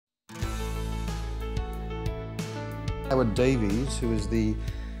Howard Davies, who is the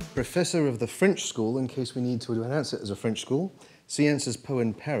professor of the French school, in case we need to announce it as a French school, Sciences Po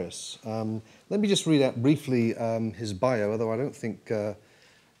in Paris. Let me just read out briefly his bio, although I don't think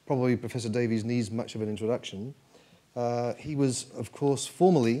probably Professor Davies needs much of an introduction. He was, of course,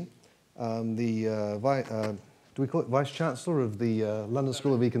 formerly the do we call it Vice-Chancellor of the London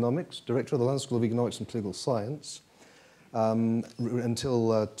School of Economics, Director of the London School of Economics and Political Science,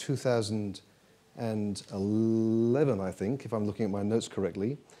 until 2011, I think, if I'm looking at my notes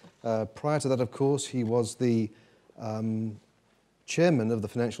correctly. Prior to that, of course, he was the chairman of the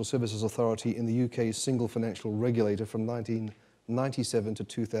Financial Services Authority in the UK's single financial regulator from 1997 to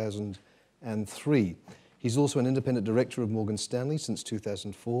 2003. He's also an independent director of Morgan Stanley since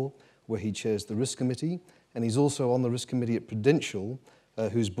 2004, where he chairs the Risk Committee, and he's also on the Risk Committee at Prudential,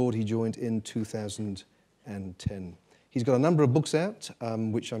 whose board he joined in 2010. He's got a number of books out,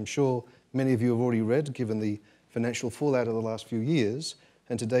 which I'm sure many of you have already read, given the financial fallout of the last few years,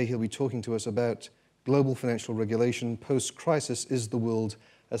 and today he'll be talking to us about global financial regulation. Post-crisis, is the world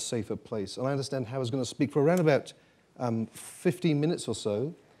a safer place? And I understand Howard's going to speak for around about 15 minutes or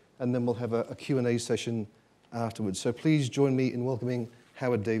so, and then we'll have a Q&A session afterwards. So please join me in welcoming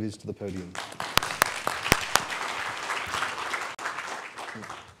Howard Davies to the podium.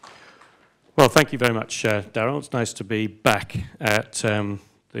 Well, thank you very much, Darryl. It's nice to be back at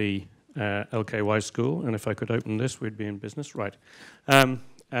the LKY school, and if I could open this, we'd be in business. Right. At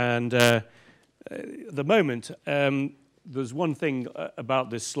the moment, there's one thing about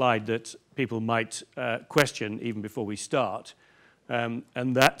this slide that people might question even before we start, and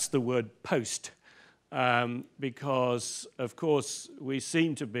that's the word post, because, of course, we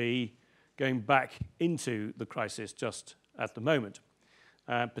seem to be going back into the crisis just at the moment,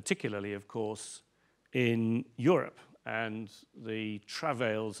 particularly, of course, in Europe, and the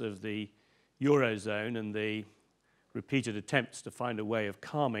travails of the Eurozone and the repeated attempts to find a way of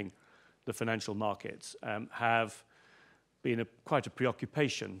calming the financial markets have been quite a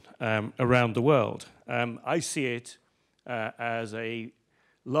preoccupation around the world. I see it as a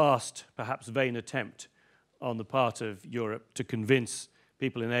last, perhaps vain attempt on the part of Europe to convince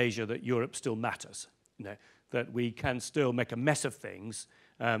people in Asia that Europe still matters, that we can still make a mess of things,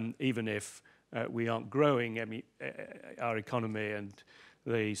 even if we aren't growing our economy and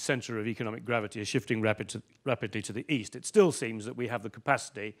the center of economic gravity is shifting rapidly to the east. It still seems that we have the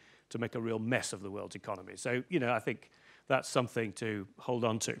capacity to make a real mess of the world's economy. So, I think that's something to hold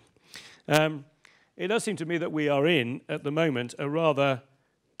on to. It does seem to me that we are in, at the moment, a rather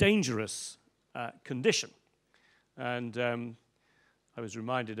dangerous condition. And I was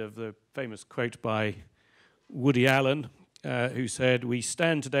reminded of the famous quote by Woody Allen, who said, "We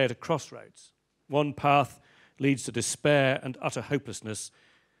stand today at a crossroads. One path leads to despair and utter hopelessness.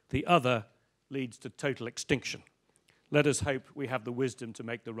 The other leads to total extinction. Let us hope we have the wisdom to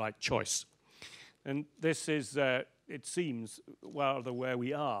make the right choice." And this is, it seems, rather where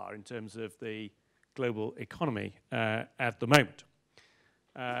we are in terms of the global economy at the moment.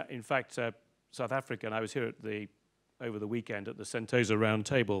 In fact, South Africa, and I was here over the weekend at the Sentosa Round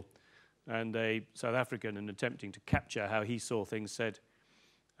Table, and a South African, in attempting to capture how he saw things, said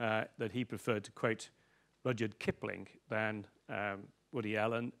that he preferred to quote Rudyard Kipling than Woody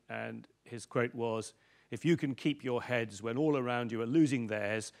Allen, and his quote was, "If you can keep your heads when all around you are losing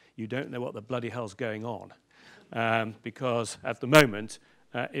theirs, you don't know what the bloody hell's going on." Because at the moment,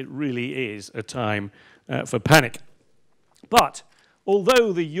 it really is a time for panic. But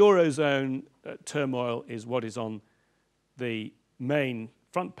although the Eurozone turmoil is what is on the main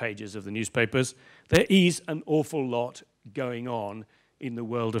front pages of the newspapers, there is an awful lot going on in the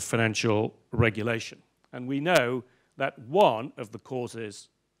world of financial regulation. And we know that one of the causes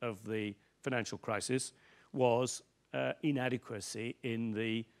of the financial crisis was inadequacy in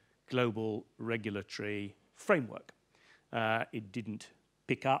the global regulatory framework. It didn't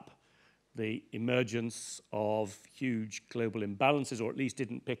pick up the emergence of huge global imbalances, or at least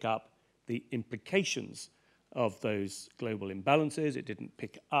didn't pick up the implications of those global imbalances. It didn't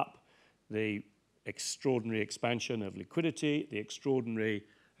pick up the extraordinary expansion of liquidity, the extraordinary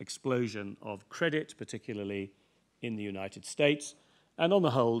explosion of credit, particularly in the United States, and on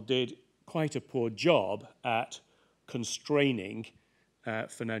the whole did quite a poor job at constraining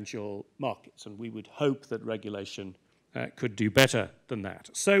financial markets. And we would hope that regulation could do better than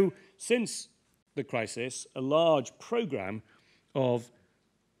that. So since the crisis, a large program of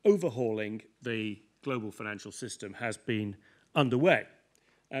overhauling the global financial system has been underway.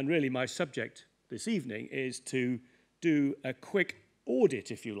 And really my subject this evening is to do a quick audit,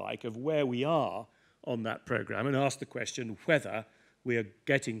 if you like, of where we are on that program and ask the question whether we are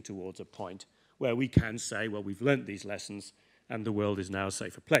getting towards a point where we can say, well, we've learnt these lessons and the world is now a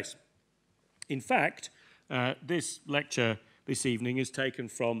safer place. In fact, this lecture this evening is taken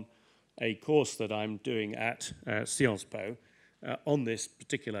from a course that I'm doing at Sciences Po on this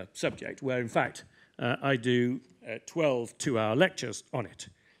particular subject, where in fact I do 12 two-hour lectures on it.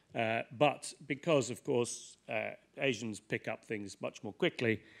 But because, of course, Asians pick up things much more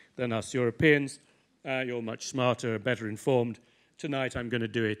quickly than us Europeans, you're much smarter, better informed. Tonight I'm going to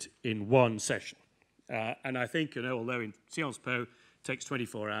do it in one session. And I think, although in Sciences Po it takes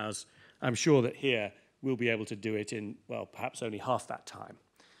 24 hours, I'm sure that here we'll be able to do it in, well, perhaps only half that time.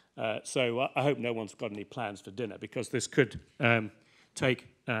 So I hope no one's got any plans for dinner, because this could take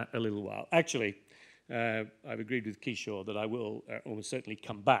a little while. Actually, I've agreed with Kishore that I will almost certainly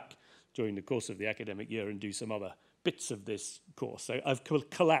come back during the course of the academic year and do some other bits of this course. So I've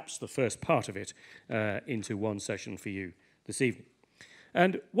collapsed the first part of it into one session for you this evening.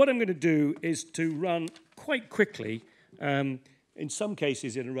 And what I'm going to do is to run quite quickly, in some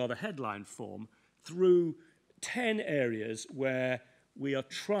cases in a rather headline form, through 10 areas where we are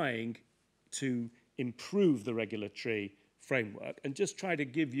trying to improve the regulatory framework, and just try to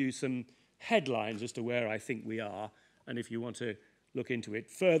give you some headlines as to where I think we are. And if you want to look into it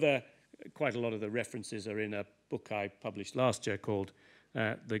further, quite a lot of the references are in a book I published last year called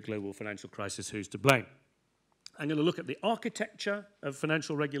The Global Financial Crisis, Who's to Blame? I'm going to look at the architecture of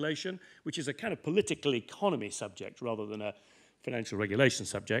financial regulation, which is a kind of political economy subject rather than a financial regulation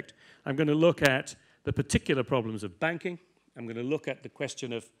subject. I'm going to look at the particular problems of banking. I'm going to look at the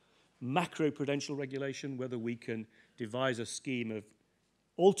question of macroprudential regulation, whether we can devise a scheme of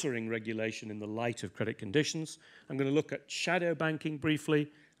altering regulation in the light of credit conditions. I'm going to look at shadow banking briefly.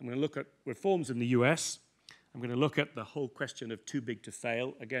 I'm going to look at reforms in the US. I'm going to look at the whole question of too big to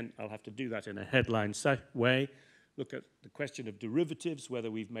fail. Again, I'll have to do that in a headline way. Look at the question of derivatives,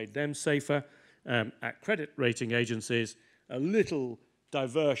 whether we've made them safer, at credit rating agencies, a little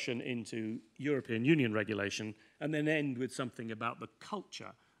diversion into European Union regulation, and then end with something about the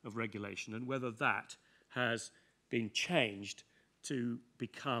culture of regulation and whether that has been changed to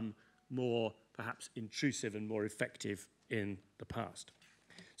become more perhaps intrusive and more effective in the past.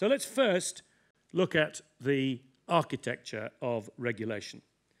 So let's first look at the architecture of regulation.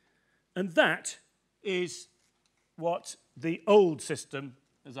 And that is what the old system,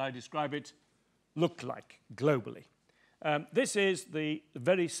 as I describe it, looked like globally. This is the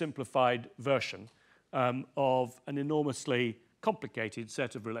very simplified version of an enormously complicated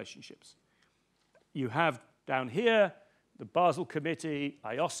set of relationships. You have down here the Basel Committee,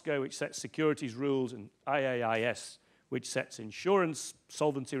 IOSCO, which sets securities rules, and IAIS, which sets insurance,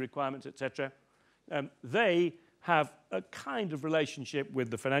 solvency requirements, etc. They have a kind of relationship with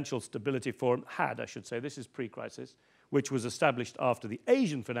the Financial Stability Forum, I should say, this is pre-crisis, which was established after the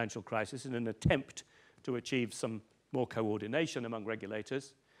Asian financial crisis in an attempt to achieve some more coordination among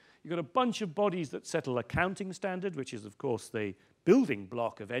regulators. You've got a bunch of bodies that settle accounting standard, which is, of course, the building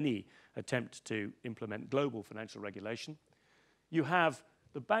block of any attempt to implement global financial regulation. You have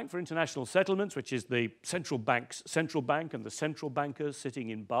the Bank for International Settlements, which is the central bank's central bank, and the central bankers sitting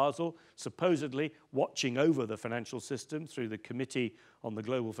in Basel, supposedly watching over the financial system through the Committee on the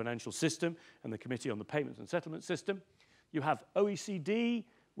Global Financial System and the Committee on the Payments and Settlement System. You have OECD,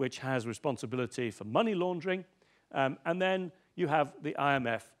 which has responsibility for money laundering. And then you have the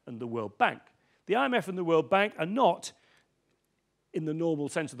IMF and the World Bank. The IMF and the World Bank are not, in the normal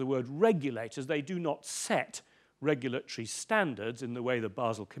sense of the word, regulators. They do not set regulatory standards in the way the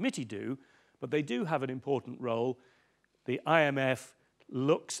Basel Committee do, but they do have an important role. The IMF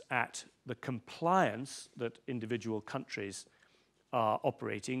looks at the compliance that individual countries are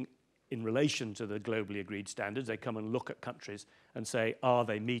operating in relation to the globally agreed standards. They come and look at countries and say, are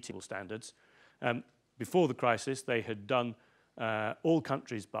they meeting standards? Before the crisis, they had done all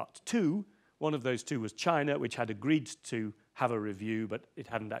countries but two. One of those two was China, which had agreed to have a review, but it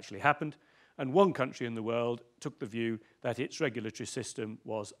hadn't actually happened. And one country in the world took the view that its regulatory system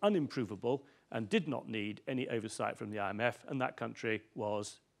was unimprovable and did not need any oversight from the IMF, and that country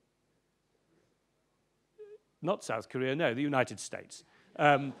was not South Korea, no, the United States.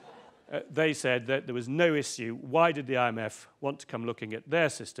 They said that there was no issue. Why did the IMF want to come looking at their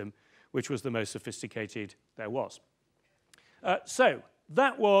system, which was the most sophisticated there was? So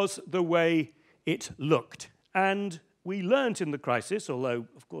that was the way it looked. And we learned in the crisis, although,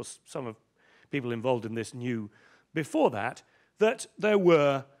 of course, some of people involved in this knew before that there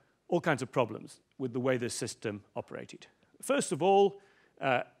were all kinds of problems with the way this system operated. First of all,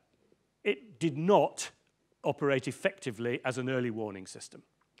 it did not operate effectively as an early warning system.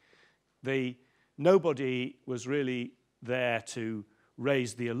 Nobody was really there to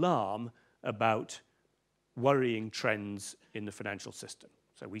raise the alarm about worrying trends in the financial system.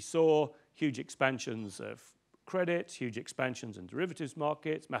 So we saw huge expansions of credit, huge expansions in derivatives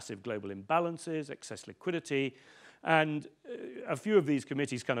markets, massive global imbalances, excess liquidity, and a few of these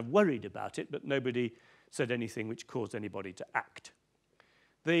committees kind of worried about it, but nobody said anything which caused anybody to act.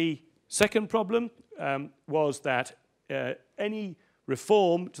 The second problem was that any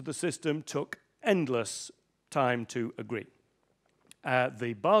reform to the system took endless time to agree.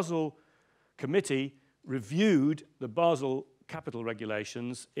 The Basel Committee reviewed the Basel capital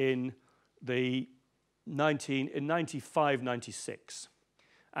regulations in 95-96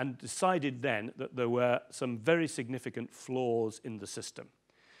 and decided then that there were some very significant flaws in the system,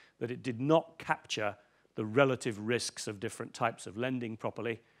 that it did not capture the relative risks of different types of lending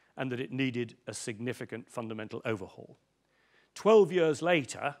properly, and that it needed a significant fundamental overhaul. 12 years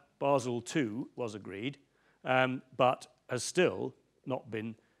later, Basel II was agreed, but has still not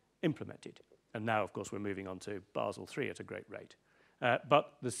been implemented. And now, of course, we're moving on to Basel III at a great rate.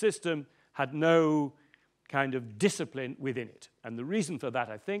 But the system had no kind of discipline within it. And the reason for that,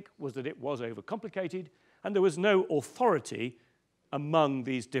 I think, was that it was overcomplicated and there was no authority among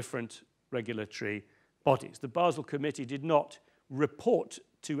these different regulatory bodies. The Basel Committee did not report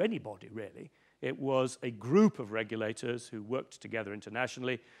to anybody, really. It was a group of regulators who worked together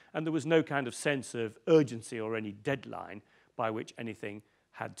internationally, and there was no kind of sense of urgency or any deadline by which anything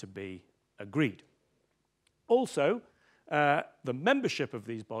had to be agreed. Also, the membership of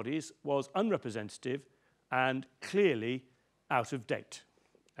these bodies was unrepresentative and clearly out of date.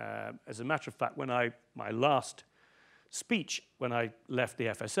 As a matter of fact, my last speech when I left the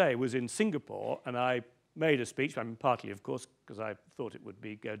FSA was in Singapore, and I made a speech, I mean, partly, of course, because I thought it would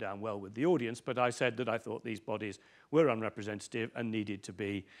go down well with the audience, but I said that I thought these bodies were unrepresentative and needed to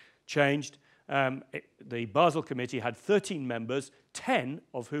be changed. The Basel Committee had 13 members, 10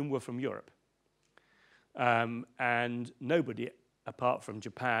 of whom were from Europe, and nobody, apart from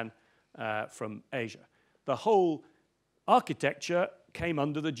Japan, from Asia. The whole architecture came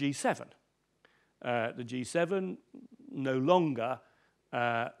under the G7. The G7 no longer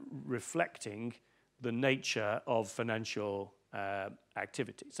reflecting the nature of financial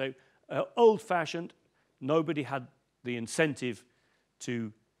activity. So old-fashioned, nobody had the incentive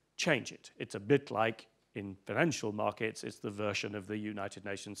to change it. It's a bit like in financial markets, it's the version of the United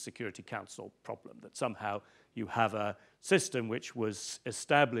Nations Security Council problem, that somehow you have a system which was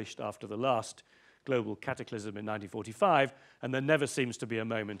established after the last global cataclysm in 1945, and there never seems to be a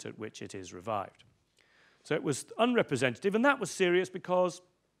moment at which it is revived. So it was unrepresentative, and that was serious because,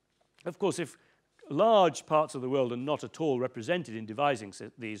 of course, if large parts of the world are not at all represented in devising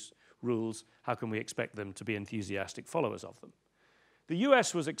these rules, how can we expect them to be enthusiastic followers of them? The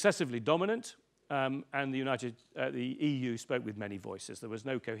US was excessively dominant, and the EU spoke with many voices. There was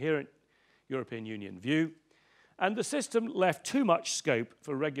no coherent European Union view, and the system left too much scope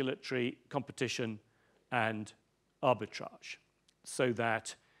for regulatory competition and arbitrage, so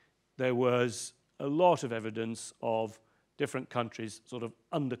that there was a lot of evidence of different countries sort of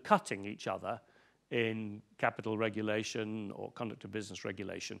undercutting each other in capital regulation or conduct of business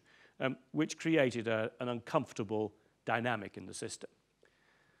regulation, which created an uncomfortable dynamic in the system.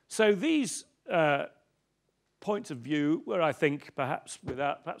 So these points of view were, I think, perhaps with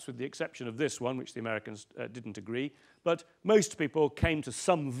the exception of this one, which the Americans didn't agree, but most people came to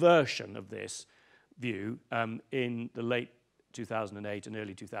some version of this view in the late 2008 and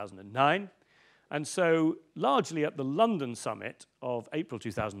early 2009. And so largely at the London summit of April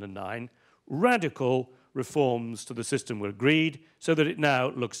 2009, radical reforms to the system were agreed so that it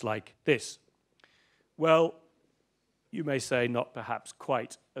now looks like this. Well, you may say not perhaps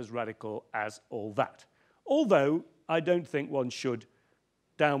quite as radical as all that. Although I don't think one should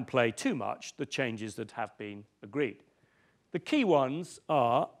downplay too much the changes that have been agreed. The key ones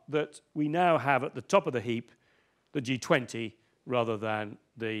are that we now have at the top of the heap the G20 rather than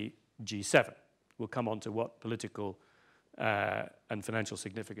the G7. We'll come on to what political and financial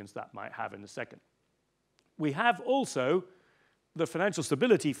significance that might have in a second. We have also the Financial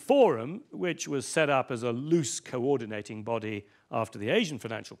Stability Forum, which was set up as a loose coordinating body after the Asian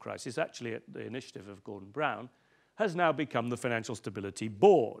financial crisis, actually at the initiative of Gordon Brown, has now become the Financial Stability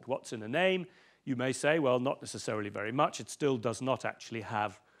Board. What's in a name? You may say, well, not necessarily very much. It still does not actually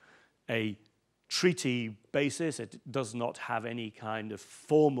have a treaty basis. It does not have any kind of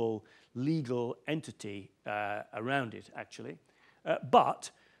formal legal entity around it, actually. But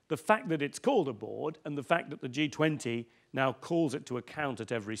the fact that it's called a board and the fact that the G20 now calls it to account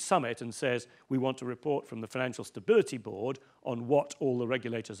at every summit and says we want to report from the Financial Stability Board on what all the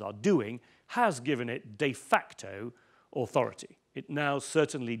regulators are doing has given it de facto authority. it now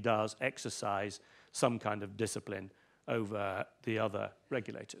certainly does exercise some kind of discipline over the other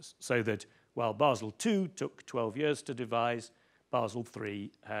regulators. So that while Basel II took 12 years to devise, Basel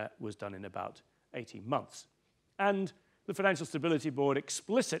III was done in about 18 months. And the Financial Stability Board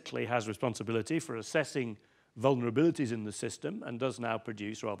explicitly has responsibility for assessing vulnerabilities in the system and does now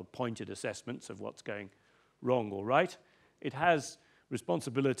produce rather pointed assessments of what's going wrong or right. It has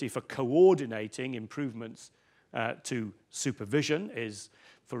responsibility for coordinating improvements to supervision, is,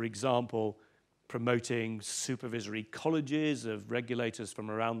 for example, promoting supervisory colleges of regulators from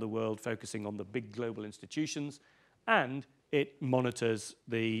around the world focusing on the big global institutions, and it monitors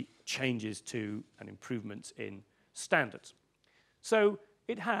the changes to and improvements in standards. So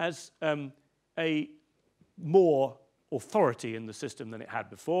it has a more authority in the system than it had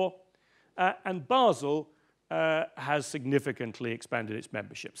before, and Basel has significantly expanded its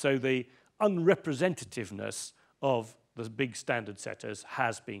membership. So the unrepresentativeness of the big standard setters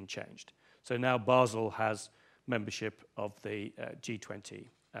has been changed. So now Basel has membership of the G20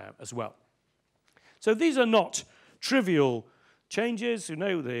 as well. So these are not trivial changes. You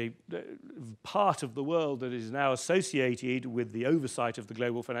know, the part of the world that is now associated with the oversight of the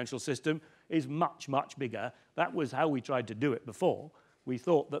global financial system is much, much bigger. That was how we tried to do it before. We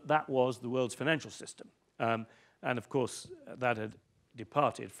thought that that was the world's financial system. And of course, that had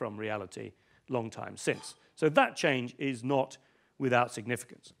departed from reality long time since. So that change is not without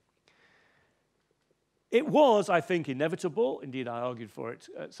significance. It was, I think, inevitable. Indeed, I argued for it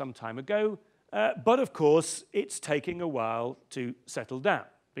some time ago. But of course, it's taking a while to settle down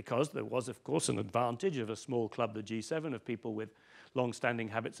because there was, of course, an advantage of a small club, the G7, of people with long-standing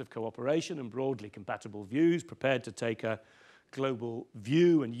habits of cooperation and broadly compatible views, prepared to take a global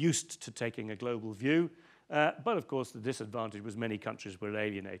view and used to taking a global view. But of course, the disadvantage was many countries were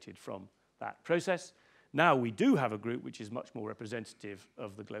alienated from that process. Now we do have a group which is much more representative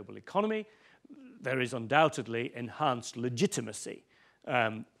of the global economy. There is undoubtedly enhanced legitimacy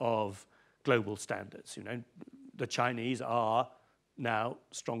of global standards. You know, the Chinese are now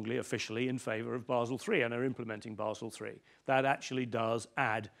strongly, officially in favor of Basel III and are implementing Basel III. That actually does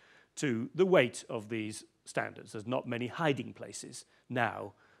add to the weight of these standards. There's not many hiding places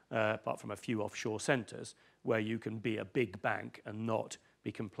now, apart from a few offshore centers, where you can be a big bank and not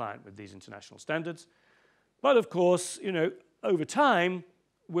be compliant with these international standards. But of course, you know, over time,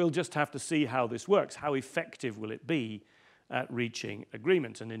 we'll just have to see how this works. How effective will it be at reaching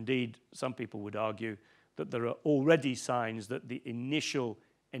agreement? And indeed, some people would argue that there are already signs that the initial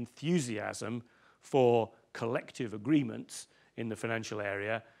enthusiasm for collective agreements in the financial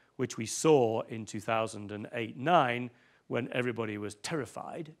area, which we saw in 2008-9, when everybody was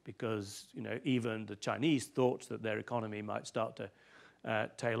terrified because, you know, even the Chinese thought that their economy might start to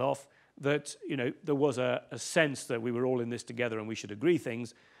tail off, that, you know, there was a sense that we were all in this together and we should agree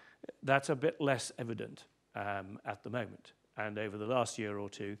things. That's a bit less evident at the moment. And over the last year or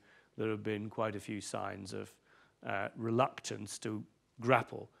two, there have been quite a few signs of reluctance to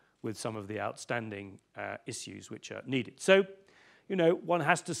grapple with some of the outstanding issues which are needed. So, you know, one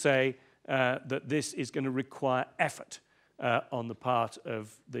has to say that this is going to require effort on the part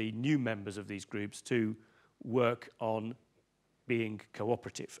of the new members of these groups to work on being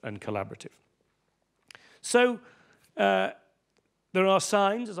cooperative and collaborative. So there are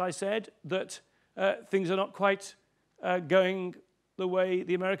signs, as I said, that things are not quite going the way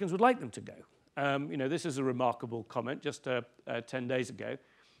the Americans would like them to go. You know, this is a remarkable comment just 10 days ago,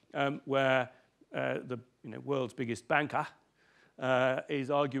 where the world's biggest banker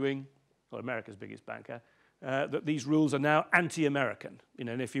is arguing, or America's biggest banker, that these rules are now anti-American. You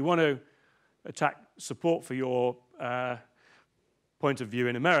know, and if you want to attack support for your point of view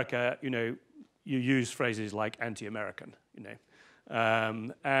in America, you know, you use phrases like anti-American, you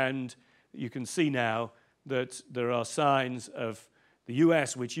know. And you can see now that there are signs of the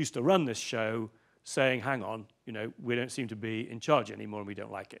US, which used to run this show, saying, hang on, you know, we don't seem to be in charge anymore and we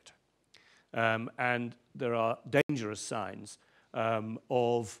don't like it. And there are dangerous signs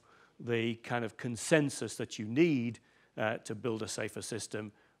of the kind of consensus that you need to build a safer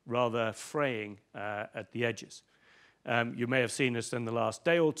system, rather fraying at the edges. You may have seen this in the last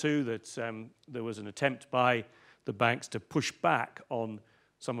day or two that there was an attempt by the banks to push back on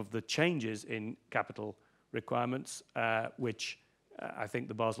some of the changes in capital requirements, which I think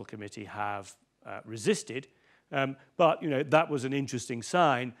the Basel Committee have resisted. But, you know, that was an interesting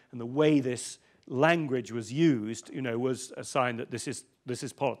sign, and the way this language was used, you know, was a sign that this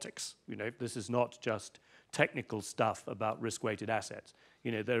is politics. You know, this is not just technical stuff about risk-weighted assets.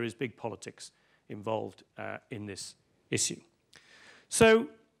 You know, there is big politics involved in this issue. So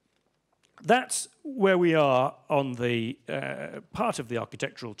That's where we are on the part of the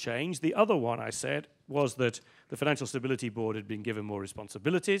architectural change. The other one I said was that the Financial Stability Board had been given more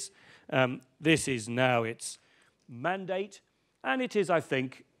responsibilities. This is now its mandate, and it is, I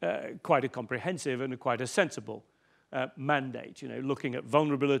think, quite a comprehensive and quite a sensible mandate, looking at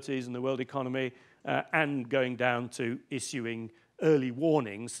vulnerabilities in the world economy and going down to issuing early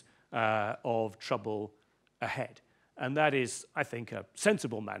warnings of trouble ahead. And that is, I think, a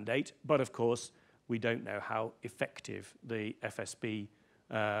sensible mandate, but of course, we don't know how effective the FSB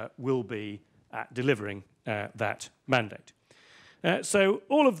will be at delivering that mandate. So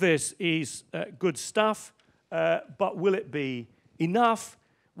all of this is good stuff, but will it be enough?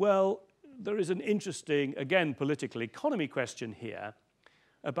 Well, there is an interesting, again, political economy question here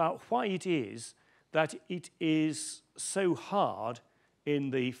about why it is that it is so hard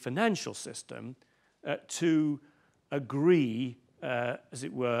in the financial system to agree, as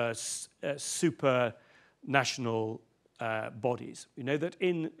it were, supranational bodies. You know that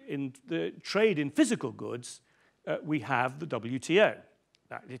in the trade in physical goods, we have the WTO.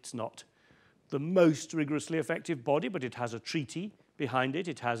 Now, it's not the most rigorously effective body, but it has a treaty behind it.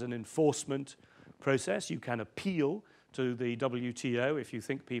 It has an enforcement process. You can appeal to the WTO if you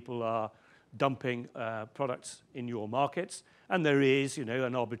think people are dumping products in your markets. And there is,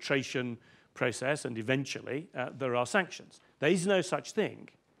 an arbitration process, and eventually there are sanctions. There is no such thing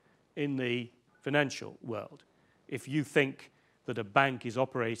in the financial world. If you think that a bank is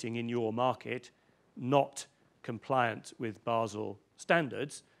operating in your market not compliant with Basel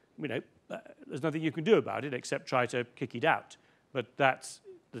standards, there's nothing you can do about it except try to kick it out. But that's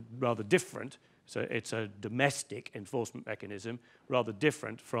rather different. So it's a domestic enforcement mechanism, rather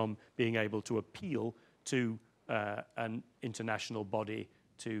different from being able to appeal to an international body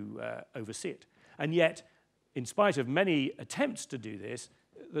to oversee it. And yet, in spite of many attempts to do this,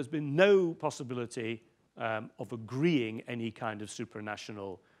 there's been no possibility of agreeing any kind of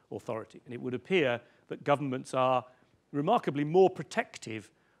supranational authority. And it would appear that governments are remarkably more protective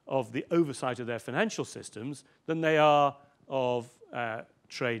of the oversight of their financial systems than they are of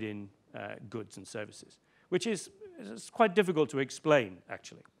trade in goods and services, which is quite difficult to explain,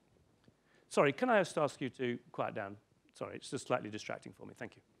 actually. Sorry, can I just ask you to quiet down? Sorry, it's just slightly distracting for me.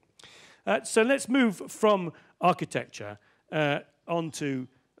 Thank you. So let's move from architecture onto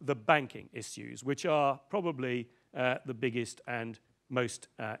the banking issues, which are probably the biggest and most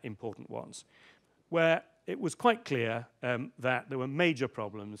important ones, where it was quite clear that there were major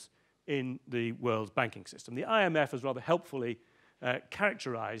problems in the world's banking system. The IMF has rather helpfully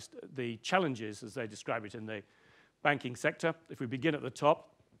characterized the challenges, as they describe it, in the banking sector. If we begin at the top,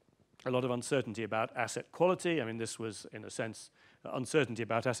 a lot of uncertainty about asset quality. I mean, this was, in a sense, uncertainty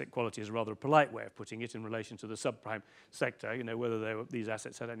about asset quality is a rather polite way of putting it in relation to the subprime sector, whether these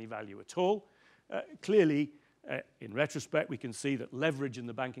assets had any value at all. Clearly, in retrospect, we can see that leverage in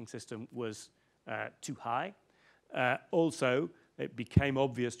the banking system was too high. Also, it became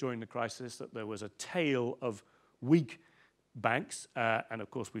obvious during the crisis that there was a tail of weak banks, and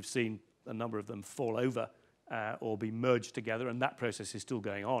of course, we've seen a number of them fall over or be merged together, and that process is still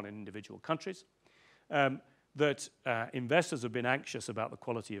going on in individual countries. That investors have been anxious about the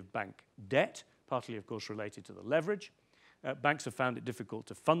quality of bank debt, partly, of course, related to the leverage. Banks have found it difficult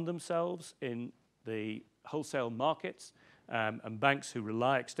to fund themselves in the wholesale markets, and banks who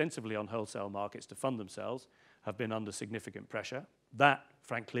rely extensively on wholesale markets to fund themselves have been under significant pressure. That,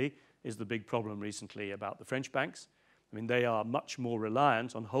 frankly, is the big problem recently about the French banks. I mean, they are much more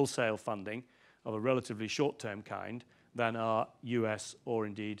reliant on wholesale funding of a relatively short-term kind than are US or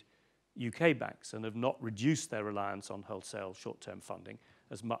indeed UK banks, and have not reduced their reliance on wholesale short-term funding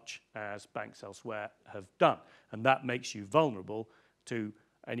as much as banks elsewhere have done. And that makes you vulnerable to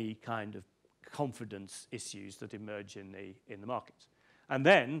any kind of confidence issues that emerge in the markets. And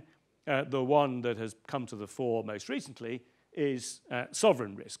then the one that has come to the fore most recently is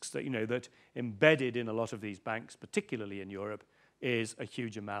sovereign risks, that, that embedded in a lot of these banks, particularly in Europe, is a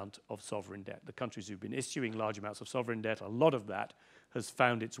huge amount of sovereign debt. The countries who've been issuing large amounts of sovereign debt, a lot of that has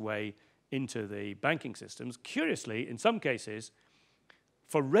found its way into the banking systems. Curiously, in some cases,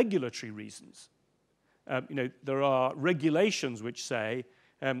 for regulatory reasons. There are regulations which say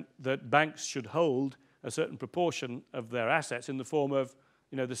that banks should hold a certain proportion of their assets in the form of,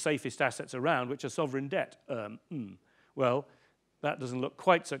 the safest assets around, which are sovereign debt. Well, that doesn't look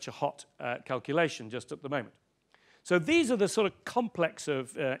quite such a hot calculation just at the moment. So these are the sort of complex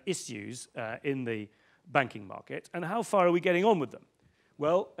of issues in the banking market, and how far are we getting on with them?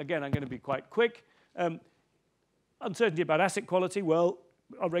 Well, again, I'm going to be quite quick. Uncertainty about asset quality, well,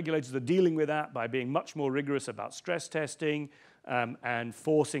 our regulators are dealing with that by being much more rigorous about stress testing, and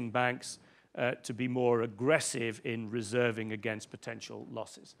forcing banks to be more aggressive in reserving against potential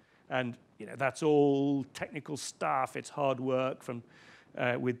losses. And that's all technical stuff. It's hard work from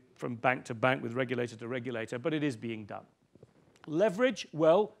bank to bank, with regulator to regulator, but it is being done. Leverage,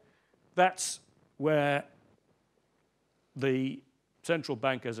 well, that's where the central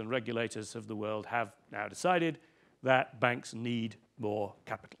bankers and regulators of the world have now decided that banks need more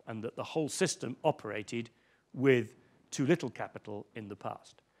capital, and that the whole system operated with too little capital in the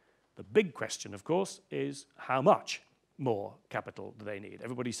past. The big question, of course, is how much more capital do they need?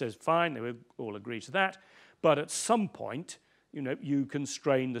 Everybody says, fine, they will all agree to that, but at some point, you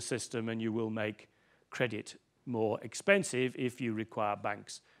constrain the system and you will make credit more expensive if you require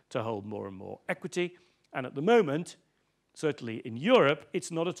banks to hold more and more equity. And at the moment, certainly in Europe,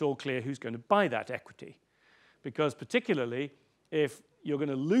 it's not at all clear who's going to buy that equity. Because particularly if you're going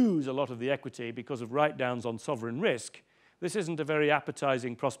to lose a lot of the equity because of write-downs on sovereign risk, this isn't a very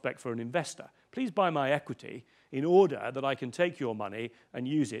appetizing prospect for an investor. Please buy my equity in order that I can take your money and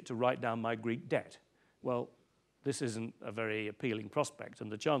use it to write down my Greek debt. Well, this isn't a very appealing prospect,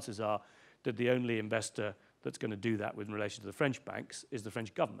 and the chances are that the only investor that's going to do that in relation to the French banks is the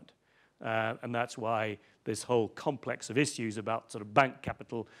French government. And that's why this whole complex of issues about sort of bank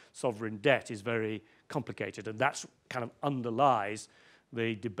capital, sovereign debt is very complicated, and that's kind of underlies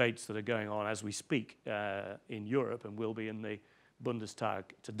the debates that are going on as we speak in Europe, and will be in the Bundestag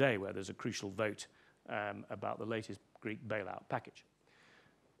today, where there's a crucial vote about the latest Greek bailout package.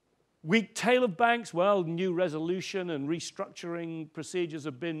 Weak tail of banks, well, new resolution and restructuring procedures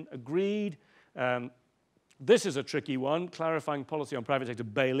have been agreed. This is a tricky one, clarifying policy on private sector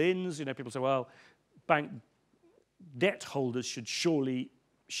bail-ins. People say, well, bank debt holders should surely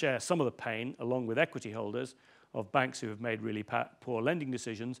share some of the pain, along with equity holders, of banks who have made really poor lending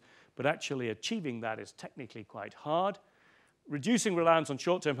decisions, but actually achieving that is technically quite hard. Reducing reliance on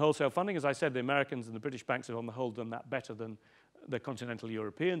short-term wholesale funding, as I said, the Americans and the British banks have on the whole done that better than the continental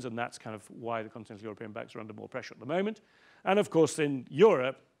Europeans, and that's kind of why the continental European banks are under more pressure at the moment. And of course, in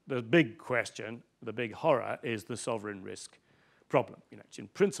Europe, the big question, the big horror, is the sovereign risk problem. Which in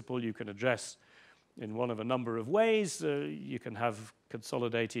principle you can address in one of a number of ways. You can have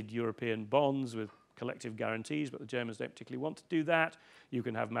consolidated European bonds with collective guarantees, but the Germans don't particularly want to do that. You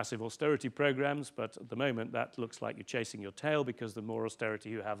can have massive austerity programs, but at the moment that looks like you're chasing your tail, because the more austerity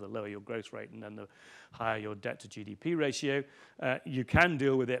you have, the lower your growth rate, and then the higher your debt to GDP ratio. You can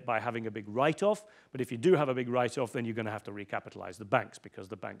deal with it by having a big write-off, but if you do have a big write-off, then you're going to have to recapitalize the banks, because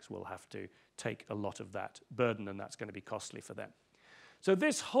the banks will have to take a lot of that burden, and that's going to be costly for them. So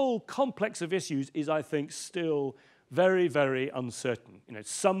this whole complex of issues is, I think, still very, very uncertain.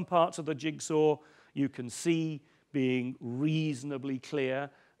 Some parts of the jigsaw you can see being reasonably clear.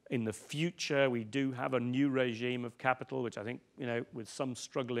 In the future, we do have a new regime of capital, which I think, with some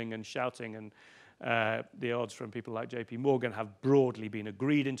struggling and shouting, and the odds from people like JP Morgan have broadly been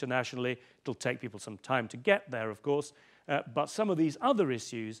agreed internationally. It'll take people some time to get there, of course, but some of these other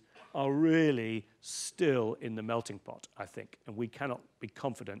issues are really still in the melting pot, I think, and we cannot be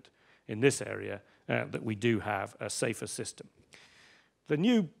confident in this area that we do have a safer system. The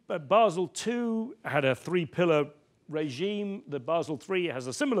new Basel II had a three-pillar regime. The Basel III has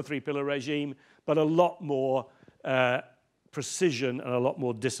a similar three-pillar regime, but a lot more precision and a lot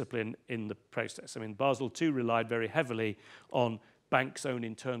more discipline in the process. Basel II relied very heavily on banks' own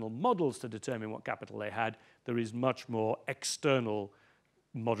internal models to determine what capital they had. There is much more external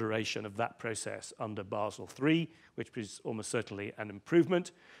moderation of that process under Basel III, which is almost certainly an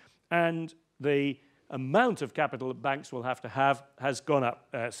improvement. And the amount of capital that banks will have to have has gone up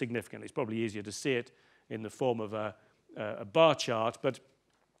significantly. It's probably easier to see it in the form of a bar chart, but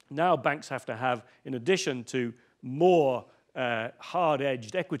now banks have to have, in addition to more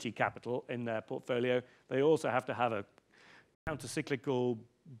hard-edged equity capital in their portfolio, they also have to have a counter-cyclical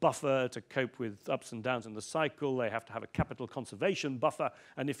buffer to cope with ups and downs in the cycle. They have to have a capital conservation buffer,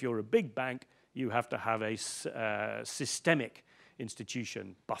 and if you're a big bank, you have to have a systemic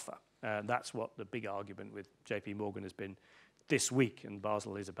institution buffer. That's what the big argument with JP Morgan has been this week, and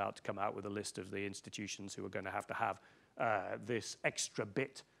Basel is about to come out with a list of the institutions who are going to have this extra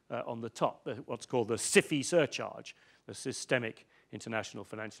bit on the top, what's called the SYPHI surcharge, the Systemic International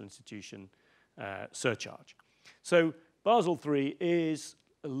Financial Institution surcharge. So Basel III is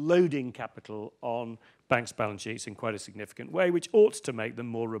loading capital on banks' balance sheets in quite a significant way, which ought to make them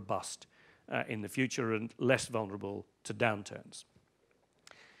more robust in the future and less vulnerable to downturns.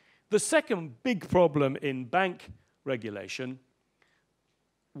 The second big problem in bank regulation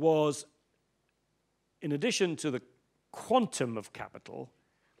was, in addition to the quantum of capital,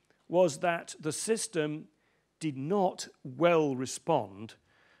 was that the system did not well respond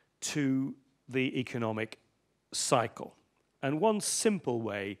to the economic cycle. And one simple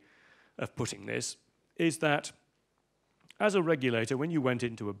way of putting this is that as a regulator, when you went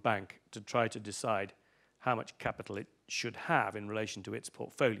into a bank to try to decide how much capital it should have in relation to its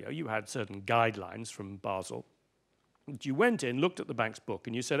portfolio, you had certain guidelines from Basel. You went in, looked at the bank's book,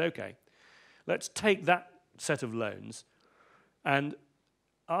 and you said, okay, let's take that set of loans and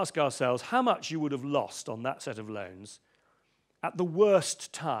ask ourselves how much you would have lost on that set of loans at the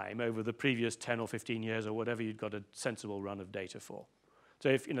worst time over the previous 10 or 15 years or whatever you'd got a sensible run of data for. So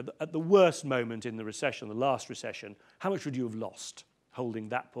if, at the worst moment in the recession, the last recession, how much would you have lost holding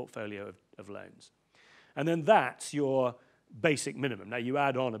that portfolio of loans? And then that's your basic minimum. Now, you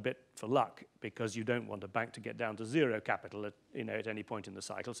add on a bit for luck because you don't want a bank to get down to zero capital at any point in the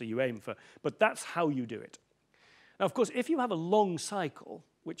cycle, so you aim for, but that's how you do it. Now, of course, if you have a long cycle,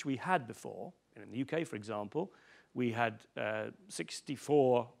 which we had before, in the UK, for example, we had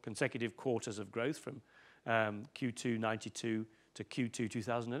 64 consecutive quarters of growth from Q2 92 to Q2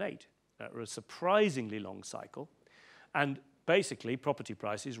 2008. That was a surprisingly long cycle. And basically, property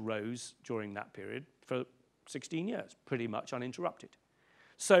prices rose during that period for 16 years, pretty much uninterrupted.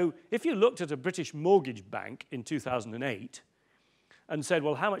 So if you looked at a British mortgage bank in 2008 and said,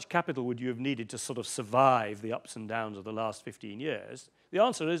 well, how much capital would you have needed to sort of survive the ups and downs of the last 15 years? The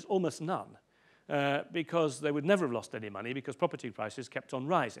answer is almost none, because they would never have lost any money because property prices kept on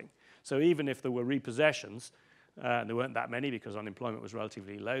rising. So even if there were repossessions, and there weren't that many because unemployment was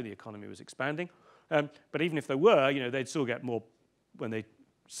relatively low, the economy was expanding, but even if there were, they'd still get more when they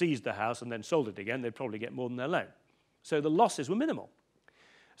seized the house and then sold it again, they'd probably get more than their loan. So the losses were minimal.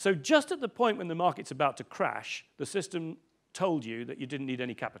 So just at the point when the market's about to crash, the system told you that you didn't need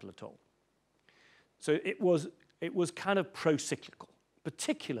any capital at all. So it was kind of pro-cyclical,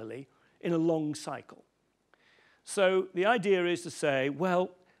 particularly in a long cycle. So the idea is to say,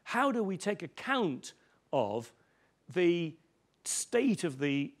 well, how do we take account of the state of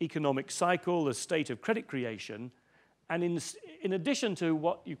the economic cycle, the state of credit creation, and in addition to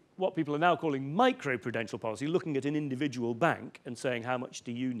what people are now calling microprudential policy, looking at an individual bank and saying how much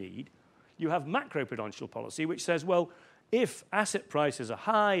do you need, you have macroprudential policy, which says, well, if asset prices are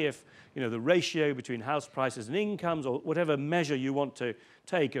high, if the ratio between house prices and incomes, or whatever measure you want to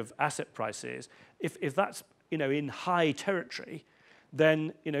take of asset prices, if that's in high territory,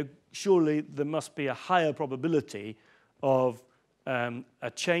 then surely there must be a higher probability of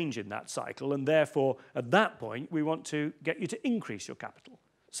a change in that cycle, and therefore at that point we want to get you to increase your capital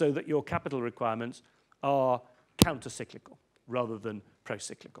so that your capital requirements are counter-cyclical rather than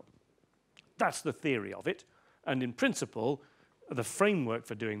pro-cyclical. That's the theory of it, and in principle the framework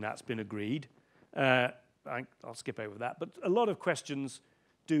for doing that's been agreed. I'll skip over that, but a lot of questions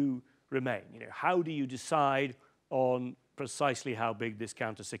do remain. How do you decide on precisely how big this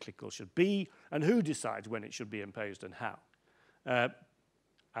counter-cyclical should be, and who decides when it should be imposed and how?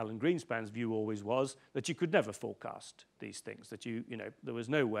 Alan Greenspan's view always was that you could never forecast these things, that there was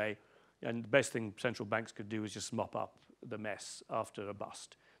no way, and the best thing central banks could do was just mop up the mess after a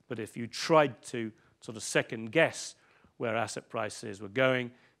bust. But if you tried to sort of second guess where asset prices were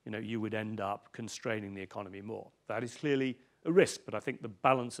going, you would end up constraining the economy more. That is clearly a risk, but I think the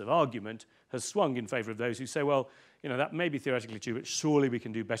balance of argument has swung in favor of those who say, well, that may be theoretically true, but surely we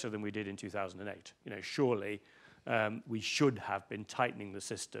can do better than we did in 2008. Surely we should have been tightening the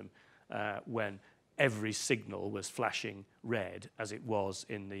system when every signal was flashing red, as it was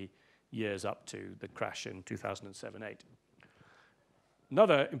in the years up to the crash in 2007-8.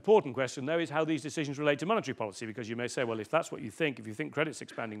 Another important question, though, is how these decisions relate to monetary policy, because you may say, well, if that's what you think, if you think credit's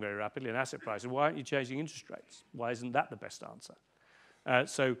expanding very rapidly and asset prices, why aren't you changing interest rates? Why isn't that the best answer?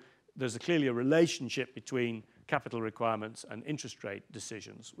 So there's clearly a relationship between capital requirements and interest rate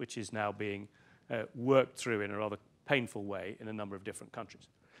decisions, which is now being worked through in a rather painful way in a number of different countries.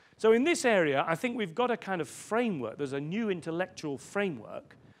 So in this area, I think we've got a kind of framework. There's a new intellectual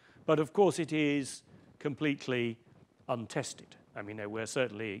framework, but of course it is completely untested. I mean, we're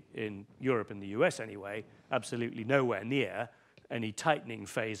certainly in Europe and the US anyway, absolutely nowhere near any tightening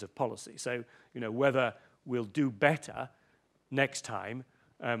phase of policy. So, whether we'll do better next time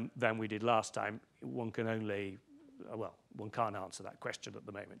than we did last time, one can't answer that question at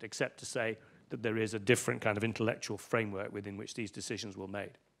the moment, except to say that there is a different kind of intellectual framework within which these decisions were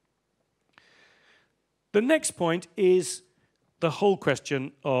made. The next point is the whole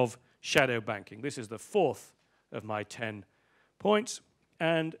question of shadow banking. This is the fourth of my 10 points.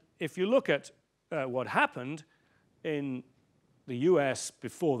 And if you look at what happened in the US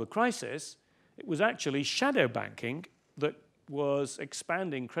before the crisis, it was actually shadow banking that was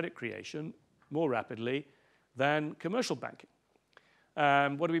expanding credit creation more rapidly than commercial banking.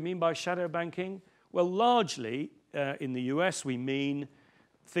 What do we mean by shadow banking? Well, largely in the US, we mean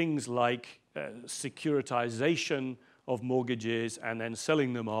things like securitization of mortgages and then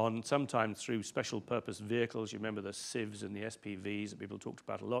selling them on, sometimes through special purpose vehicles. You remember the SIVs and the SPVs that people talked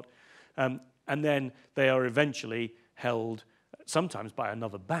about a lot. And then they are eventually held sometimes by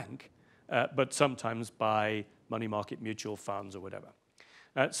another bank, but sometimes by money market mutual funds or whatever.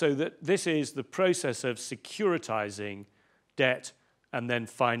 So that this is the process of securitizing debt and then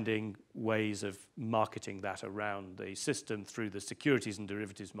finding ways of marketing that around the system through the securities and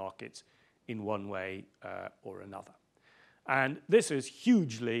derivatives markets in one way or another. And this is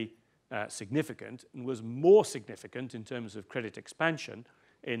hugely significant and was more significant in terms of credit expansion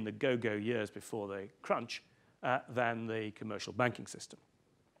in the go-go years before the crunch than the commercial banking system.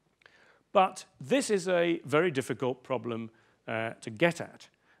 But this is a very difficult problem to get at.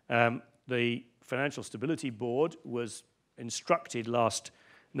 The Financial Stability Board was instructed last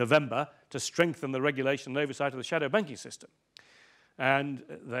November to strengthen the regulation and oversight of the shadow banking system. And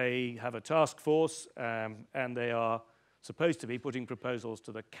they have a task force, and they are supposed to be putting proposals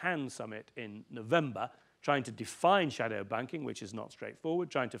to the Cannes summit in November, trying to define shadow banking, which is not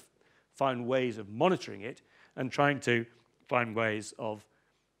straightforward, trying to find ways of monitoring it, and trying to find ways of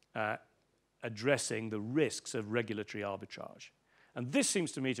addressing the risks of regulatory arbitrage. And this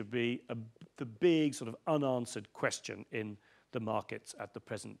seems to me to be the big sort of unanswered question in the markets at the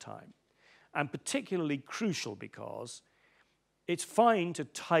present time. And particularly crucial because it's fine to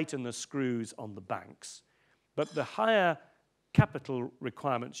tighten the screws on the banks, but the higher capital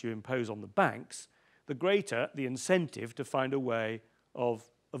requirements you impose on the banks, the greater the incentive to find a way of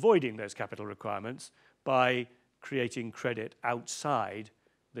avoiding those capital requirements by creating credit outside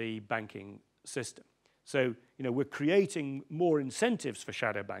the banking system. So, we're creating more incentives for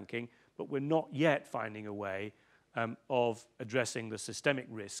shadow banking, but we're not yet finding a way of addressing the systemic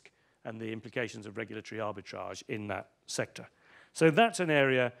risk and the implications of regulatory arbitrage in that sector. So that's an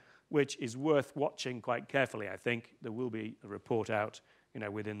area which is worth watching quite carefully, I think. There will be a report out,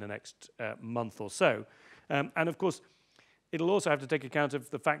 within the next month or so. And of course, it'll also have to take account of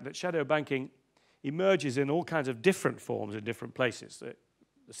the fact that shadow banking emerges in all kinds of different forms in different places. The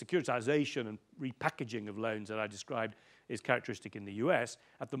securitization and repackaging of loans that I described is characteristic in the US.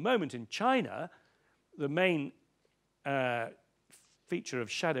 At the moment in China, the main feature of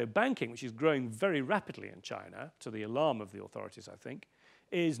shadow banking, which is growing very rapidly in China, to the alarm of the authorities, I think,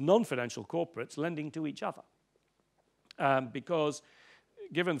 is non-financial corporates lending to each other. Because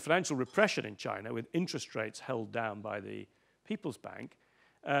given financial repression in China, with interest rates held down by the People's Bank,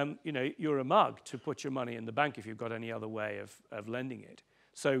 you're a mug to put your money in the bank if you've got any other way of lending it.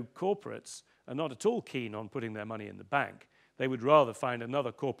 So corporates are not at all keen on putting their money in the bank. They would rather find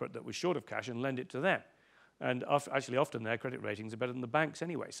another corporate that was short of cash and lend it to them. And actually, often their credit ratings are better than the banks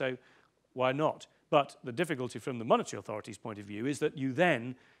anyway. So why not? But the difficulty from the monetary authority's point of view is that you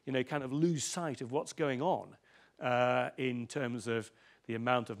then, kind of lose sight of what's going on in terms of the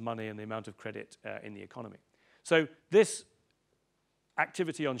amount of money and the amount of credit in the economy. So this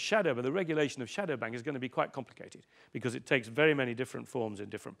activity on shadow, but the regulation of shadow bank is going to be quite complicated because it takes very many different forms in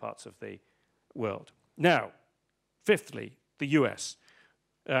different parts of the world. Now, fifthly, the US.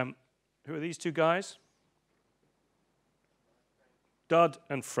 Who are these two guys? Dodd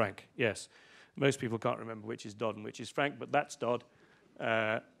and Frank, yes. Most people can't remember which is Dodd and which is Frank, but that's Dodd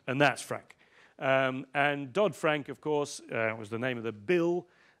and that's Frank. And Dodd-Frank, of course, was the name of the bill.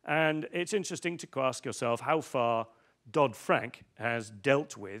 And it's interesting to ask yourself how far Dodd-Frank has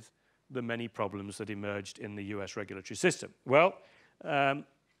dealt with the many problems that emerged in the US regulatory system. Well,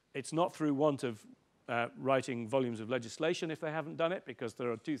 it's not through want of writing volumes of legislation if they haven't done it, because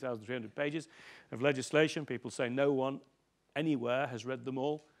there are 2,300 pages of legislation. People say no one anywhere has read them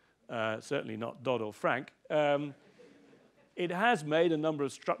all, certainly not Dodd or Frank. It has made a number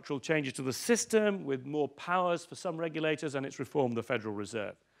of structural changes to the system with more powers for some regulators, and it's reformed the Federal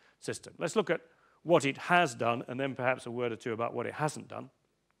Reserve System. Let's look at what it has done, and then perhaps a word or two about what it hasn't done.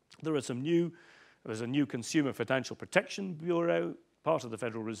 There's a new Consumer Financial Protection Bureau, part of the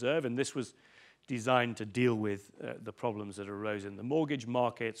Federal Reserve, and this was designed to deal with the problems that arose in the mortgage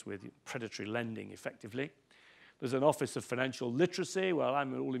markets with predatory lending, effectively. There's an Office of Financial Literacy. Well,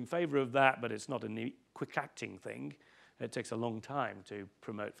 I'm all in favor of that, but it's not a quick-acting thing. It takes a long time to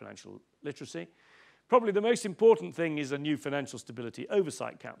promote financial literacy. Probably the most important thing is a new Financial Stability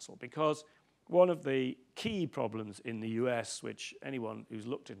Oversight Council, because one of the key problems in the US, which anyone who's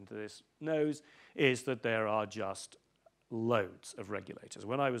looked into this knows, is that there are just loads of regulators.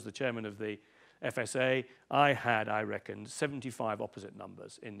 When I was the chairman of the FSA, I had, I reckon, 75 opposite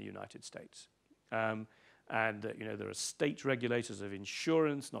numbers in the United States. and there are state regulators of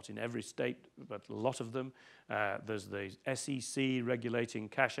insurance, not in every state, but a lot of them. There's the SEC regulating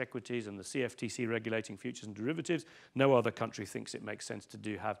cash equities and the CFTC regulating futures and derivatives. No other country thinks it makes sense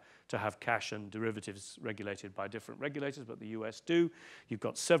to have cash and derivatives regulated by different regulators, but the US do. You've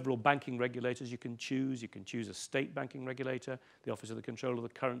got several banking regulators you can choose. You can choose a state banking regulator, the Office of the Control of the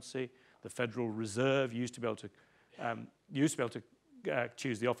Currency. The Federal Reserve used to be able to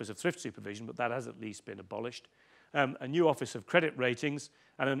choose the Office of Thrift Supervision, but that has at least been abolished. A new Office of Credit Ratings,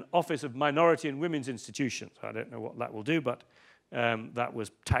 and an Office of Minority and Women's Institutions. I don't know what that will do, but that was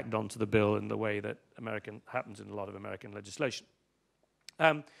tagged onto the bill in the way that happens in a lot of American legislation.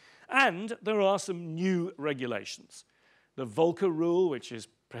 And there are some new regulations. The Volcker Rule, which is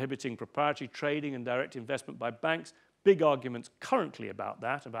prohibiting proprietary trading and direct investment by banks. Big arguments currently about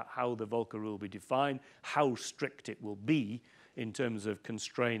that, about how the Volcker Rule will be defined, how strict it will be in terms of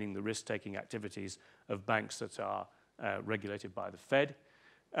constraining the risk-taking activities of banks that are regulated by the Fed.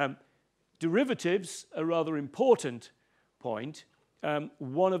 Derivatives, a rather important point.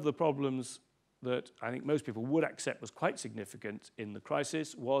 One of the problems that I think most people would accept was quite significant in the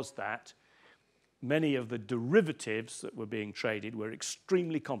crisis was that many of the derivatives that were being traded were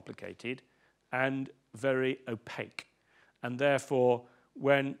extremely complicated and very opaque. And therefore,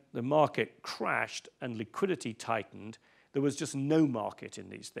 when the market crashed and liquidity tightened, there was just no market in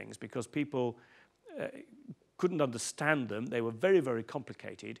these things because people couldn't understand them. They were very, very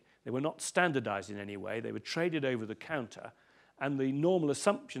complicated. They were not standardized in any way. They were traded over the counter. And the normal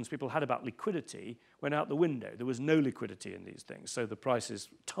assumptions people had about liquidity went out the window. There was no liquidity in these things. So the prices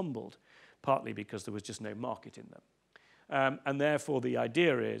tumbled, partly because there was just no market in them. And therefore, the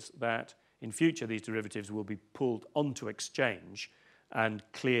idea is that in future, these derivatives will be pulled onto exchange and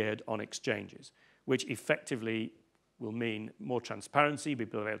cleared on exchanges, which effectively will mean more transparency,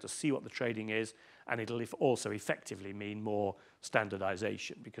 people will be able to see what the trading is, and it'll also effectively mean more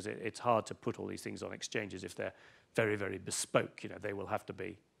standardization because it's hard to put all these things on exchanges if they're very, very bespoke. They will have to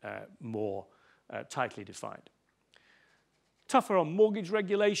be more tightly defined. Tougher on mortgage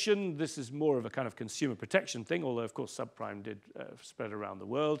regulation. This is more of a kind of consumer protection thing, although, of course, subprime did spread around the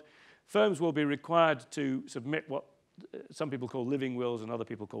world. Firms will be required to submit what some people call living wills and other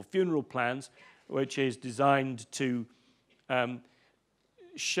people call funeral plans, which is designed to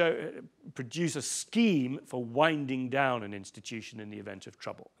produce a scheme for winding down an institution in the event of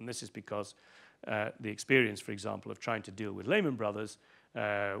trouble. And this is because the experience, for example, of trying to deal with Lehman Brothers,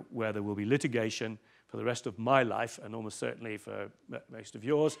 where there will be litigation for the rest of my life, and almost certainly for most of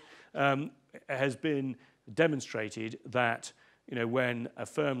yours, has been demonstrated that when a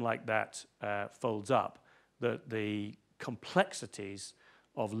firm like that folds up, that the complexities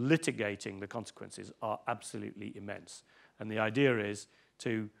of litigating the consequences are absolutely immense. And the idea is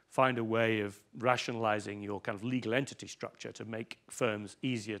to find a way of rationalizing your kind of legal entity structure to make firms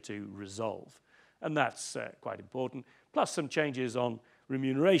easier to resolve. And that's quite important. Plus some changes on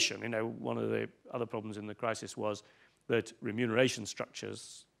remuneration. One of the other problems in the crisis was that remuneration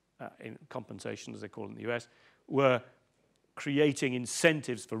structures, in compensation as they call it in the US, were creating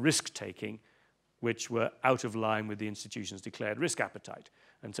incentives for risk-taking which were out of line with the institution's declared risk appetite.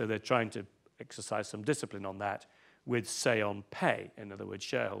 And so they're trying to exercise some discipline on that with say on pay, in other words,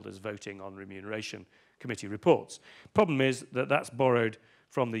 shareholders voting on remuneration committee reports. Problem is that that's borrowed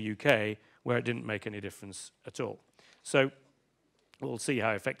from the UK, where it didn't make any difference at all. So we'll see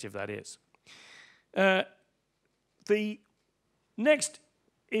how effective that is. The next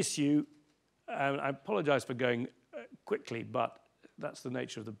issue, and I apologize for going quickly, but that's the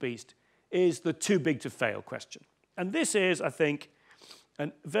nature of the beast, is the too big to fail question. And this is, I think,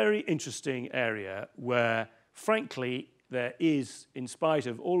 a very interesting area where, frankly, there is, in spite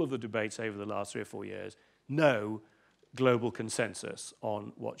of all of the debates over the last 3 or 4 years, no global consensus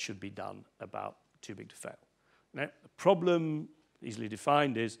on what should be done about too big to fail. Now, the problem, easily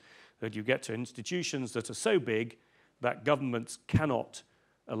defined, is that you get to institutions that are so big that governments cannot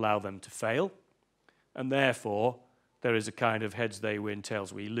allow them to fail, and therefore there is a kind of heads they win,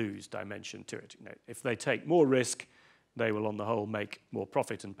 tails we lose dimension to it. If they take more risk, they will on the whole make more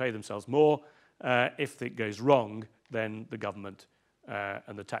profit and pay themselves more. If it goes wrong, then the government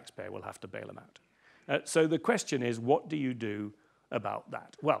and the taxpayer will have to bail them out. So the question is, what do you do about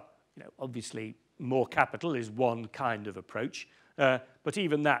that? Well, obviously more capital is one kind of approach, but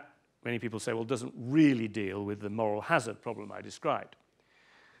even that, many people say, well, doesn't really deal with the moral hazard problem I described.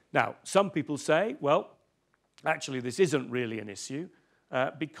 Now, some people say, well, actually this isn't really an issue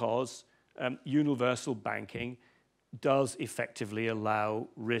because universal banking does effectively allow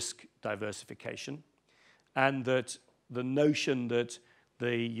risk diversification, and that the notion that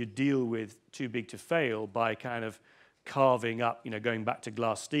you deal with too big to fail by kind of carving up, going back to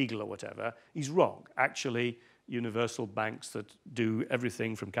Glass-Steagall or whatever, he's wrong. Actually, universal banks that do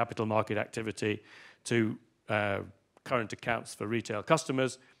everything from capital market activity to current accounts for retail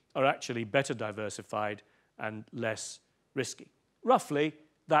customers are actually better diversified and less risky. Roughly,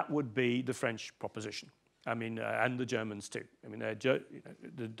 that would be the French proposition. I mean, and the Germans too. I mean,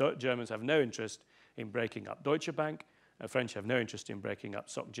 the Germans have no interest in breaking up Deutsche Bank. The French have no interest in breaking up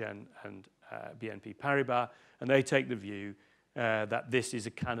Soc Gen and BNP Paribas, and they take the view that this is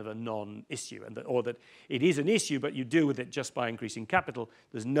a kind of a non-issue, or that it is an issue, but you deal with it just by increasing capital.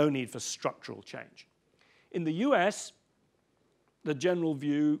 There's no need for structural change. In the US, the general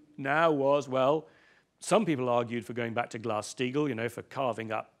view now was, well, some people argued for going back to Glass-Steagall, for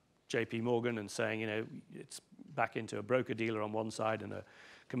carving up JP Morgan and saying, it's back into a broker-dealer on one side and a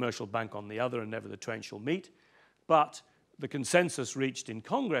commercial bank on the other, and never the twain shall meet. But the consensus reached in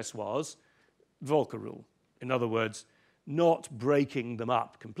Congress was Volcker rule. In other words, not breaking them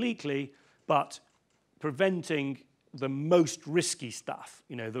up completely, but preventing the most risky stuff,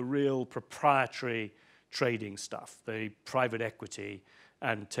 the real proprietary trading stuff, the private equity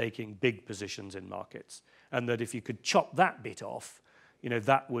and taking big positions in markets. And that if you could chop that bit off,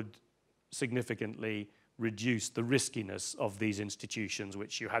 that would significantly reduce the riskiness of these institutions,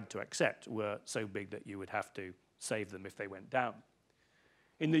 which you had to accept were so big that you would have to save them if they went down.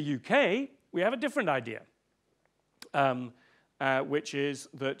 In the UK, we have a different idea, which is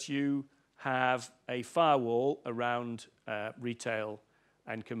that you have a firewall around retail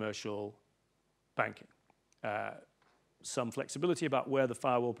and commercial banking. Some flexibility about where the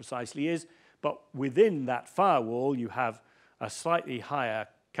firewall precisely is, but within that firewall you have a slightly higher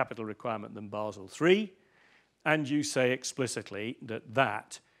capital requirement than Basel III, and you say explicitly that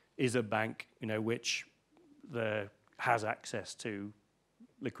that is a bank which has access to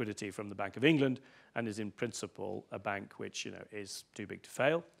liquidity from the Bank of England and is in principle a bank which is too big to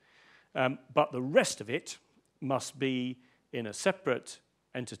fail. But the rest of it must be in a separate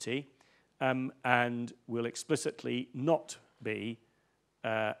entity and will explicitly not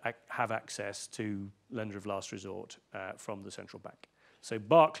have access to lender of last resort from the central bank. So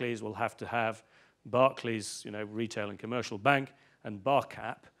Barclays will have to have Barclays, retail and commercial bank, and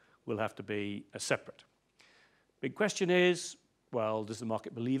BarCap will have to be a separate. Big question is, well, does the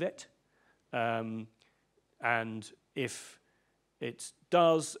market believe it? And if it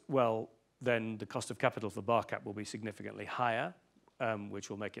does, well, then the cost of capital for BarCap will be significantly higher, which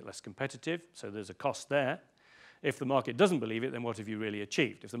will make it less competitive. So there's a cost there. If the market doesn't believe it, then what have you really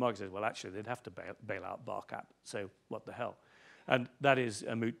achieved? If the market says, well, actually, they'd have to bail out BarCap, so what the hell? And that is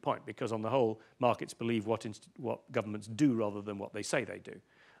a moot point, because on the whole, markets believe what governments do rather than what they say they do.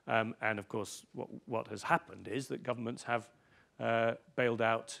 And of course, what has happened is that governments have bailed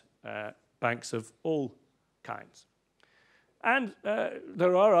out banks of all kinds. And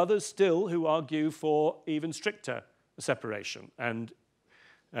there are others still who argue for even stricter separation. And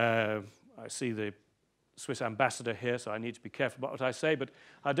I see the Swiss ambassador here, so I need to be careful about what I say, but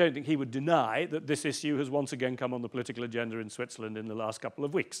I don't think he would deny that this issue has once again come on the political agenda in Switzerland in the last couple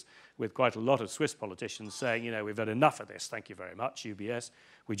of weeks, with quite a lot of Swiss politicians saying, we've had enough of this, thank you very much, UBS.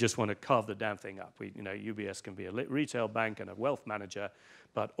 We just want to carve the damn thing up. UBS can be a retail bank and a wealth manager,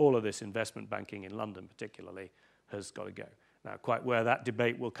 but all of this investment banking in London particularly has got to go. Now, quite where that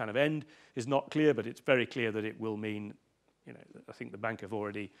debate will kind of end is not clear, but it's very clear that it will mean, I think the bank have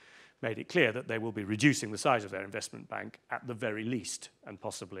already made it clear that they will be reducing the size of their investment bank at the very least, and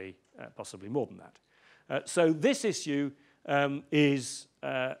possibly more than that. So this issue is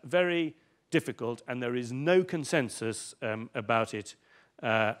very difficult, and there is no consensus about it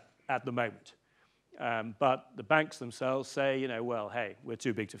at the moment. But the banks themselves say, well, hey, we're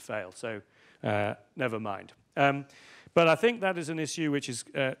too big to fail, so never mind. But I think that is an issue which is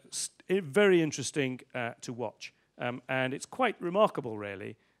very interesting to watch. And it's quite remarkable,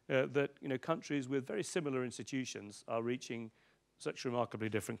 really, that countries with very similar institutions are reaching such remarkably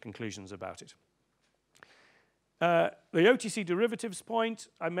different conclusions about it. The OTC derivatives point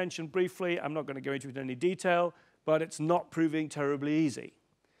I mentioned briefly. I'm not going to go into it in any detail, but it's not proving terribly easy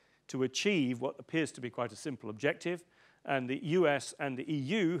to achieve what appears to be quite a simple objective. And the US and the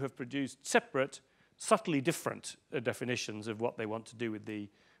EU have produced separate, subtly different definitions of what they want to do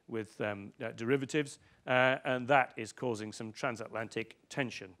with derivatives, and that is causing some transatlantic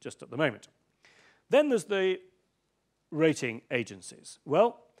tension just at the moment. Then there's the rating agencies.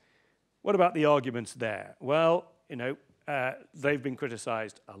 Well, what about the arguments there? Well, they've been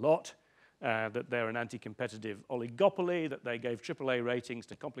criticized a lot, that they're an anti-competitive oligopoly, that they gave AAA ratings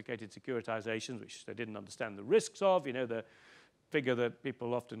to complicated securitizations, which they didn't understand the risks of. The figure that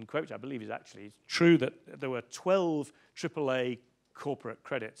people often quote, I believe is actually true, that there were 12 AAA corporate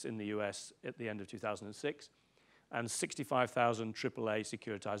credits in the US at the end of 2006 and 65,000 AAA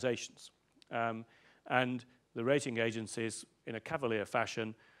securitizations. And the rating agencies, in a cavalier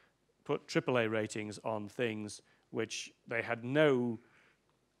fashion, put AAA ratings on things which they had no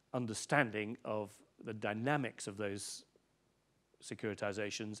understanding of the dynamics of those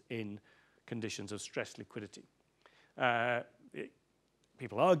securitizations in conditions of stressed liquidity.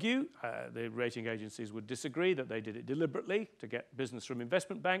 People argue, the rating agencies would disagree, that they did it deliberately to get business from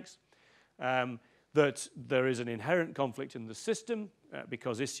investment banks, that there is an inherent conflict in the system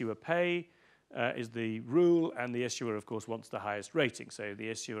because issuer pay is the rule, and the issuer, of course, wants the highest rating. So the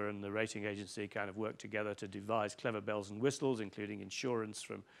issuer and the rating agency kind of work together to devise clever bells and whistles, including insurance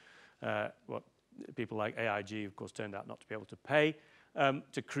from what people like AIG, of course, turned out not to be able to pay,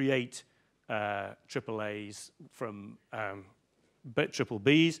 to create AAAs from triple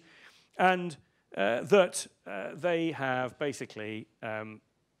Bs, and that they have basically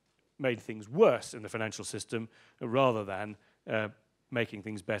made things worse in the financial system rather than making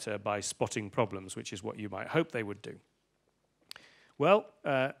things better by spotting problems, which is what you might hope they would do. Well,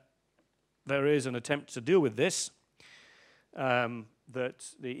 there is an attempt to deal with this, that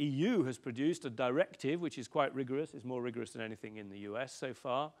the EU has produced a directive which is quite rigorous. It's more rigorous than anything in the US so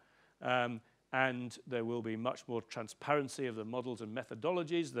far. And there will be much more transparency of the models and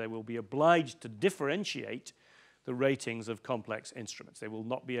methodologies. They will be obliged to differentiate the ratings of complex instruments. They will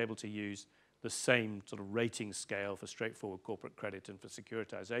not be able to use the same sort of rating scale for straightforward corporate credit and for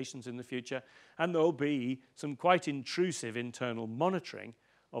securitizations in the future. And there will be some quite intrusive internal monitoring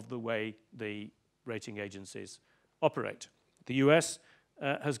of the way the rating agencies operate. The US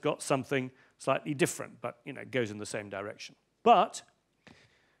has got something slightly different, but goes in the same direction. But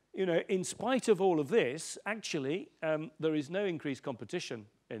in spite of all of this, actually, there is no increased competition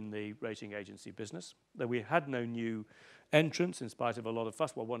in the rating agency business. That we had no new entrants in spite of a lot of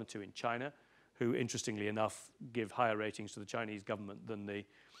fuss. Well, one or two in China, who, interestingly enough, give higher ratings to the Chinese government than the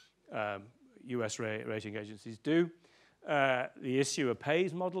US rating agencies do. The issuer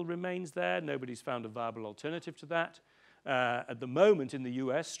pays model remains there. Nobody's found a viable alternative to that. At the moment in the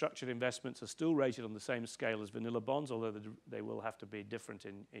US, structured investments are still rated on the same scale as vanilla bonds, although they will have to be different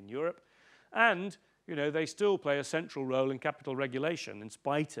in Europe. And they still play a central role in capital regulation in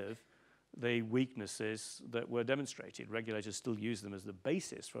spite of the weaknesses that were demonstrated. Regulators still use them as the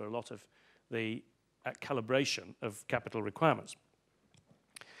basis for a lot of the calibration of capital requirements.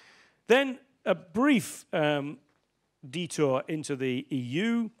 Then a brief detour into the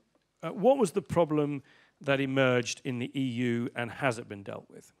EU. What was the problem that emerged in the EU, and has it been dealt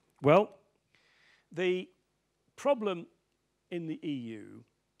with? Well, the problem in the EU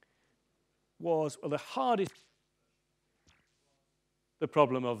was, well, the hardest, the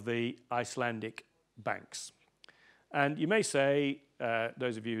problem of the Icelandic banks. And you may say,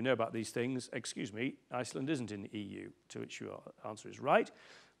 those of you who know about these things, excuse me, Iceland isn't in the EU, to which your answer is right,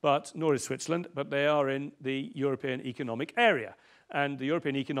 but nor is Switzerland, but they are in the European Economic Area. And the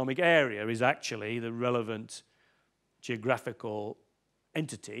European Economic Area is actually the relevant geographical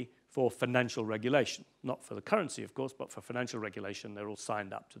entity for financial regulation. Not for the currency, of course, but for financial regulation. They're all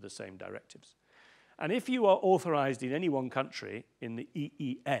signed up to the same directives. And if you are authorized in any one country in the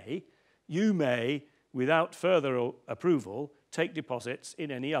EEA, you may, without further approval, take deposits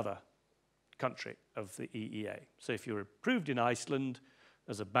in any other country of the EEA. So if you're approved in Iceland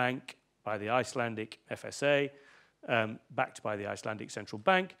as a bank by the Icelandic FSA, backed by the Icelandic Central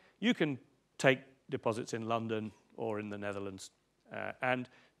Bank, you can take deposits in London or in the Netherlands. And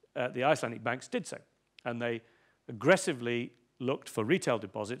the Icelandic banks did so. And they aggressively looked for retail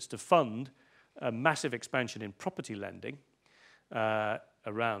deposits to fund a massive expansion in property lending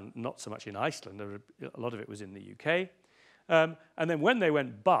around, not so much in Iceland, a lot of it was in the UK. And then when they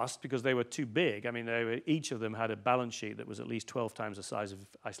went bust, because they were too big, I mean, each of them had a balance sheet that was at least 12 times the size of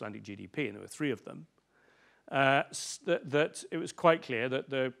Icelandic GDP, and there were 3 of them, that it was quite clear that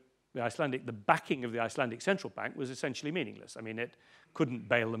the backing of the Icelandic Central Bank was essentially meaningless. I mean, it couldn't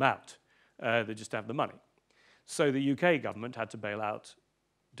bail them out. They just have the money. So the UK government had to bail out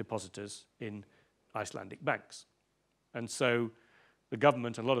depositors in Icelandic banks. And so the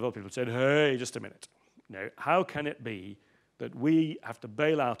government and a lot of other people said, hey, just a minute. How can it be that we have to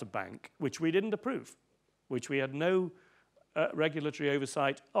bail out a bank which we didn't approve, which we had no regulatory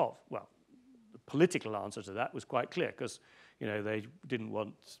oversight of? Well, the political answer to that was quite clear, because they didn't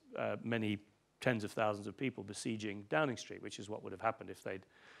want many tens of thousands of people besieging Downing Street, which is what would have happened if they'd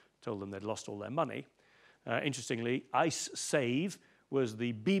told them they'd lost all their money. Interestingly, Ice Save was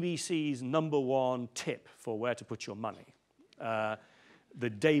the BBC's #1 tip for where to put your money. the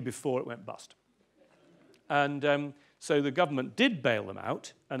day before it went bust. And so the government did bail them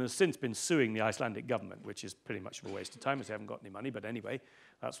out and has since been suing the Icelandic government, which is pretty much a waste of time as they haven't got any money. But anyway,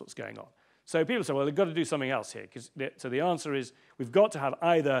 that's what's going on. So people say, well, they've got to do something else here. So the answer is we've got to have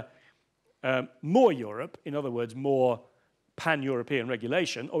either more Europe, in other words, more pan-European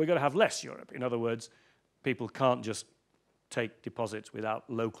regulation, or we've got to have less Europe. In other words, people can't just take deposits without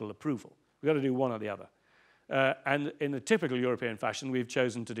local approval. We've got to do one or the other. And in the typical European fashion, we've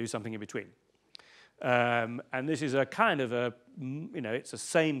chosen to do something in between. And this is a kind of a, it's the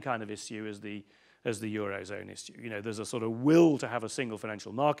same kind of issue as the Eurozone issue. There's a sort of will to have a single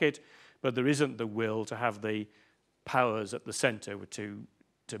financial market, but there isn't the will to have the powers at the center to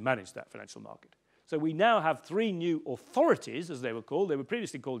manage that financial market. So we now have 3 new authorities, as they were called. They were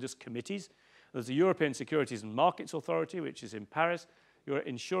previously called just committees. There's the European Securities and Markets Authority, which is in Paris, your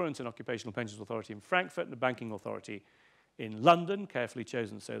Insurance and Occupational Pensions Authority in Frankfurt, and the Banking Authority in London, carefully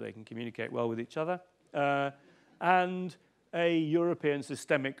chosen so they can communicate well with each other, and a European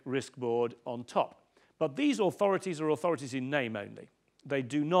Systemic Risk Board on top. But these authorities are authorities in name only. They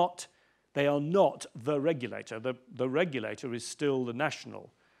are not the regulator. The regulator is still the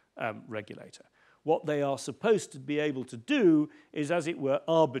national regulator. What they are supposed to be able to do is, as it were,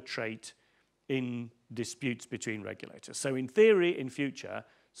 arbitrate in disputes between regulators. So in theory, in future,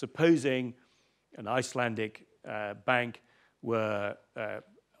 supposing an Icelandic bank were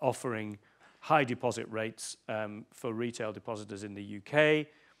offering high deposit rates for retail depositors in the UK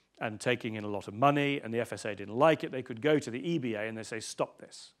and taking in a lot of money, and the FSA didn't like it, they could go to the EBA and they say, stop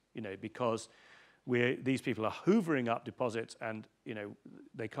this, because these people are hoovering up deposits and,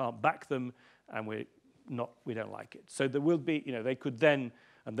 they can't back them and we don't like it. So there will be, they could then,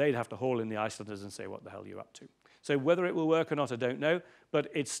 and they'd have to haul in the Icelanders and say, what the hell are you up to? So whether it will work or not, I don't know, but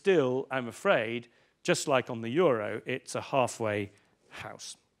it's still, I'm afraid, just like on the euro, it's a halfway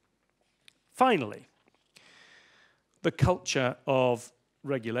house. Finally, the culture of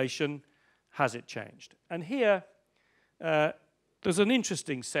regulation, has it changed? And here, there's an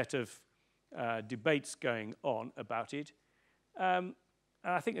interesting set of debates going on about it. And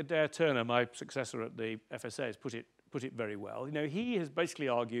I think Adair Turner, my successor at the FSA, has put it very well. He has basically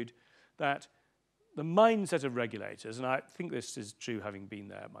argued that the mindset of regulators, and I think this is true having been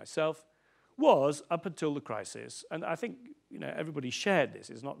there myself, was up until the crisis, and I think everybody shared this,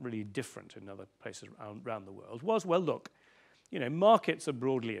 it's not really different in other places around the world, was, well, look, markets are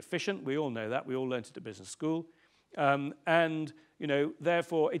broadly efficient, we all know that, we all learned it at business school, and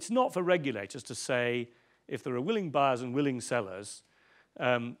therefore it's not for regulators to say if there are willing buyers and willing sellers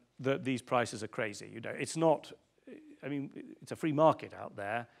that these prices are crazy. It's not, it's a free market out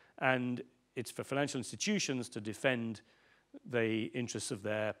there, and it's for financial institutions to defend the interests of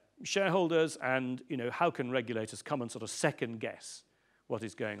their shareholders, and how can regulators come and sort of second guess what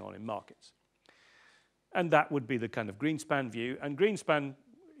is going on in markets? And that would be the kind of Greenspan view. And Greenspan,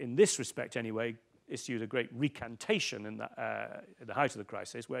 in this respect anyway, issued a great recantation in at the height of the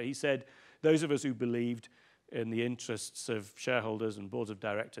crisis, where he said those of us who believed in the interests of shareholders and boards of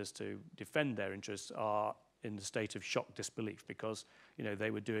directors to defend their interests are in the state of shocked disbelief, because they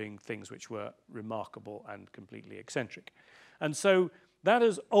were doing things which were remarkable and completely eccentric. And so that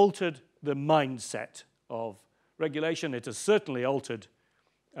has altered the mindset of regulation. It has certainly altered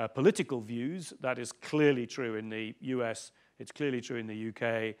political views. That is clearly true in the US. It's clearly true in the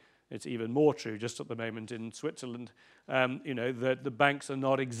UK. It's even more true just at the moment in Switzerland, that the banks are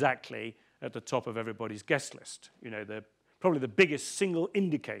not exactly at the top of everybody's guest list. Probably the biggest single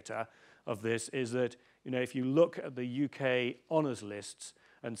indicator of this is that, if you look at the UK honours lists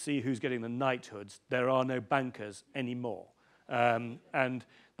and see who's getting the knighthoods, there are no bankers anymore. And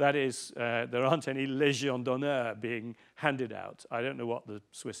that is, there aren't any Légion d'honneur being handed out. I don't know what the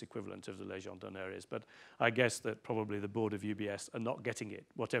Swiss equivalent of the Légion d'honneur is, but I guess that probably the board of UBS are not getting it,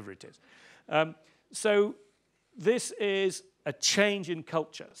 whatever it is. So this is a change in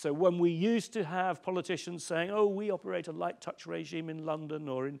culture. So when we used to have politicians saying, oh, we operate a light touch regime in London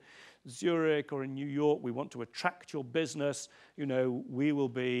or in Zurich or in New York, we want to attract your business, we will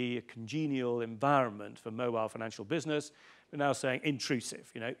be a congenial environment for mobile financial business. We're now saying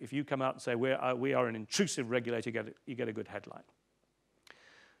intrusive. If you come out and say we are an intrusive regulator, you get a good headline.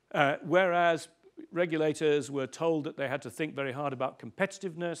 Whereas regulators were told that they had to think very hard about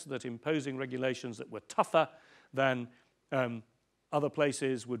competitiveness, that imposing regulations that were tougher than other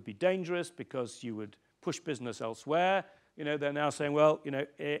places would be dangerous because you would push business elsewhere. They're now saying, well,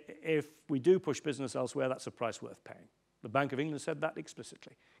 if we do push business elsewhere, that's a price worth paying. The Bank of England said that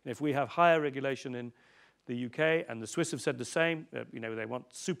explicitly. And if we have higher regulation in the UK and the Swiss have said the same. They want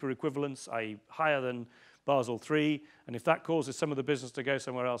super equivalence, i.e. higher than Basel III. And if that causes some of the business to go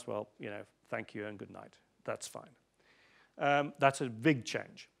somewhere else, well, thank you and good night. That's fine. That's a big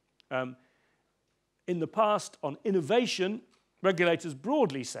change. In the past, on innovation, regulators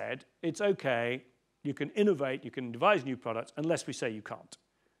broadly said, it's okay, you can innovate, you can devise new products, unless we say you can't.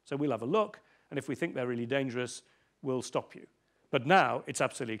 So we'll have a look, and if we think they're really dangerous, we'll stop you. But now, it's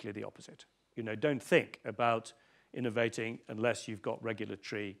absolutely the opposite. Don't think about innovating unless you've got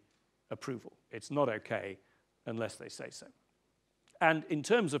regulatory approval. It's not okay unless they say so. And in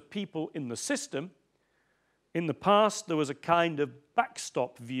terms of people in the system, in the past, there was a kind of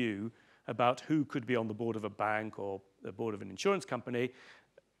backstop view about who could be on the board of a bank or the board of an insurance company,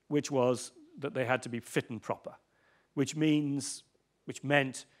 which was that they had to be fit and proper, which meant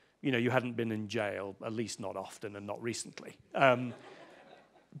you hadn't been in jail, at least not often and not recently.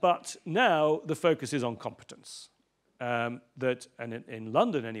 But now the focus is on competence. And in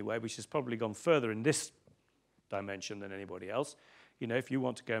London anyway, which has probably gone further in this dimension than anybody else, if you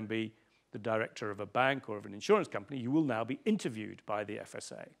want to go and be the director of a bank or of an insurance company, you will now be interviewed by the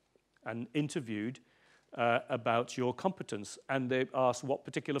FSA and interviewed about your competence. And they ask what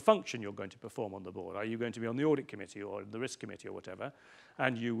particular function you're going to perform on the board. Are you going to be on the audit committee or the risk committee or whatever?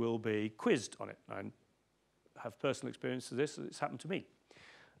 And you will be quizzed on it. I have personal experience of this. It's happened to me.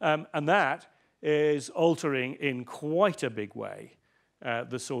 And that is altering in quite a big way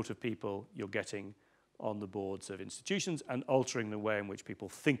the sort of people you're getting on the boards of institutions and altering the way in which people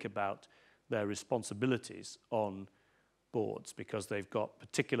think about their responsibilities on boards because they've got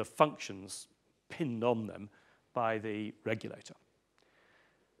particular functions pinned on them by the regulator.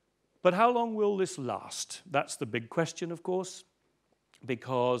 But how long will this last? That's the big question, of course,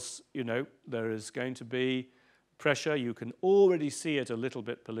 because, there is going to be pressure. You can already see it a little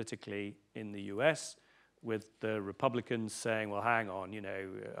bit politically in the US with the Republicans saying, well, hang on,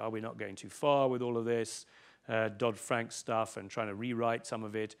 are we not going too far with all of this Dodd-Frank stuff and trying to rewrite some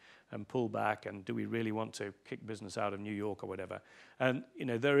of it and pull back, and do we really want to kick business out of New York or whatever? And,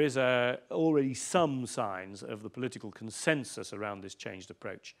 there is already some signs of the political consensus around this changed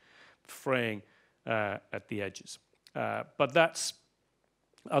approach, fraying at the edges. But that's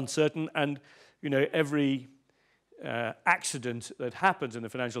uncertain, and, every accident that happens in the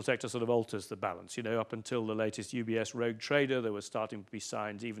financial sector sort of alters the balance. Up until the latest UBS rogue trader, there was starting to be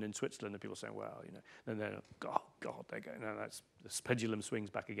signs, even in Switzerland, that people saying, well, and then, oh, God, they're going, no, that's, the pendulum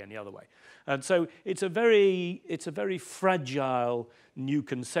swings back again the other way. And so it's a very fragile new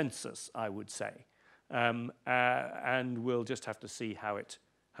consensus, I would say. And we'll just have to see how it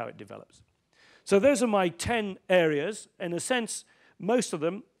develops. So those are my 10 areas. In a sense, most of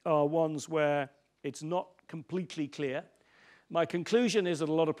them are ones where it's not completely clear. My conclusion is that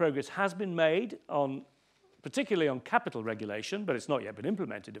a lot of progress has been made particularly on capital regulation, but it's not yet been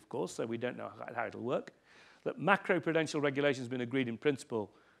implemented, of course, so we don't know how it'll work. That macroprudential regulation has been agreed in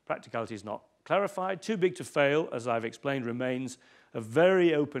principle, practicality is not clarified. Too big to fail, as I've explained, remains a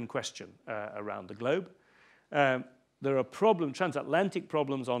very open question around the globe. There are transatlantic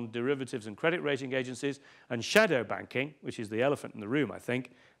problems on derivatives and credit rating agencies, and shadow banking, which is the elephant in the room, I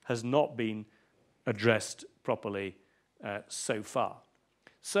think, has not been addressed properly so far.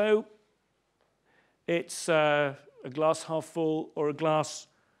 So it's a glass half full or a glass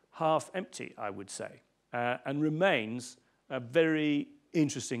half empty, I would say, and remains a very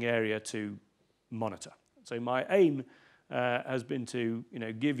interesting area to monitor. So my aim has been to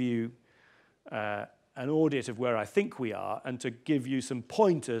give you an audit of where I think we are and to give you some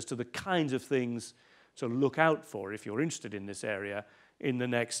pointers to the kinds of things to look out for if you're interested in this area in the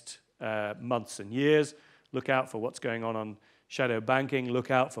next months and years. Look out for what's going on shadow banking. Look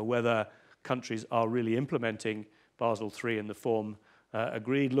out for whether countries are really implementing Basel III in the form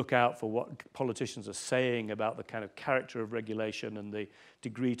agreed. Look out for what politicians are saying about the kind of character of regulation and the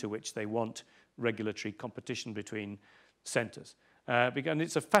degree to which they want regulatory competition between centres. And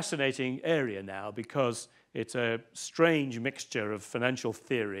it's a fascinating area now because it's a strange mixture of financial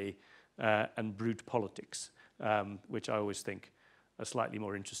theory and brute politics, which I always think are slightly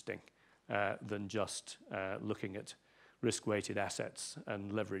more interesting than just looking at risk-weighted assets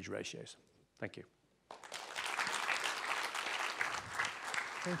and leverage ratios. Thank you.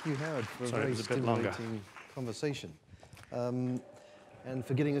 Thank you, Howard, for a very stimulating conversation. And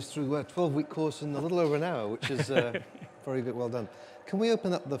for getting us through a 12-week course in a little over an hour, which is very good, well done. Can we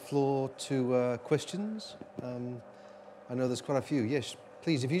open up the floor to questions? I know there's quite a few. Yes,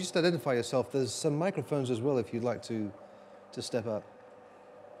 please, if you just identify yourself, there's some microphones as well if you'd like to step up.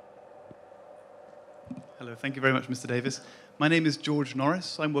 Hello, thank you very much, Mr. Davis. My name is George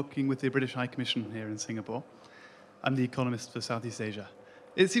Norris. I'm working with the British High Commission here in Singapore. I'm the economist for Southeast Asia.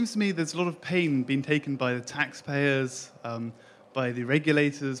 It seems to me there's a lot of pain being taken by the taxpayers, by the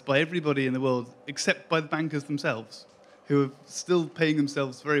regulators, by everybody in the world, except by the bankers themselves, who are still paying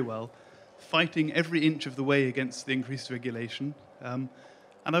themselves very well, fighting every inch of the way against the increased regulation. And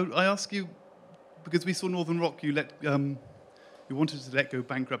I ask you, because we saw Northern Rock, you wanted to let go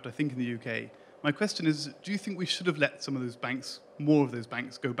bankrupt, I think, in the UK. My question is, do you think we should have let some of those banks, more of those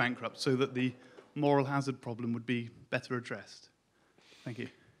banks, go bankrupt so that the moral hazard problem would be better addressed? Thank you.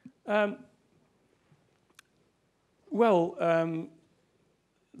 That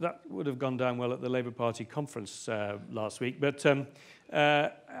would have gone down well at the Labour Party conference last week, but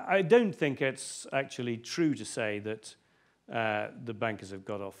I don't think it's actually true to say that the bankers have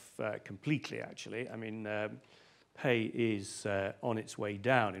got off completely, actually. I mean, pay is on its way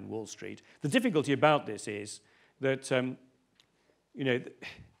down in Wall Street. The difficulty about this is that, you know,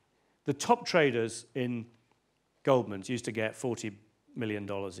 the top traders in Goldman's used to get $40 million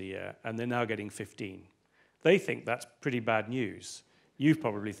a year, and they're now getting 15. They think that's pretty bad news. You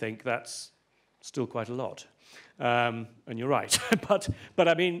probably think that's still quite a lot. And you're right. but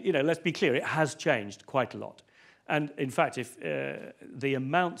I mean, you know, let's be clear, it has changed quite a lot. And in fact, if the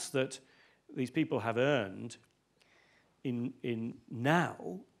amounts that these people have earned in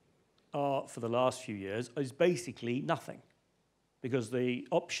now are, for the last few years, is basically nothing, because the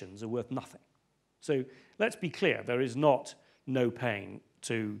options are worth nothing. So let's be clear, there is not no pain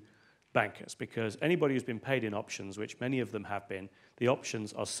to bankers, because anybody who's been paid in options, which many of them have been, the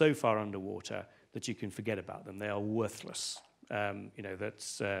options are so far underwater that you can forget about them. They are worthless. You know,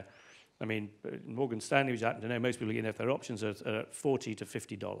 that's, I mean, Morgan Stanley, which I happen to know, most people, you know, if their options are at $40 to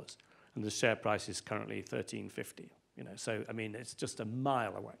 $50, and the share price is currently $13.50. You know, so I mean, it's just a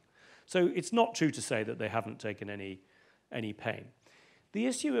mile away. So it's not true to say that they haven't taken any pain. The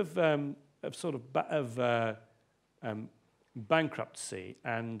issue of bankruptcy,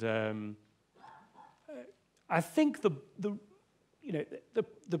 and I think the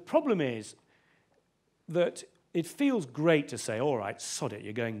problem is that it feels great to say, all right, sod it,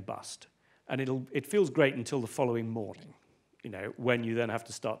 you're going bust, and it feels great until the following morning, you know, when you then have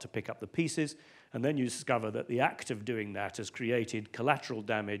to start to pick up the pieces, and then you discover that the act of doing that has created collateral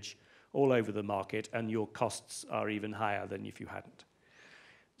damage all over the market, and your costs are even higher than if you hadn't.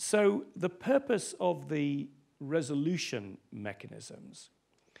 So the purpose of the resolution mechanisms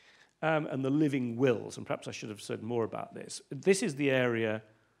and the living wills, and perhaps I should have said more about this, this is the area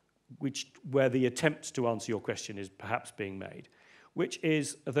where the attempt to answer your question is perhaps being made, which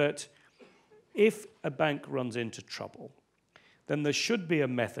is that if a bank runs into trouble, then there should be a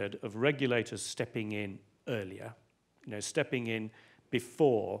method of regulators stepping in earlier, you know, stepping in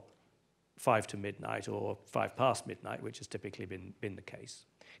before 5 to midnight or 5 past midnight, which has typically been the case.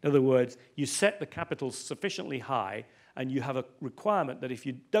 In other words, you set the capital sufficiently high, and you have a requirement that if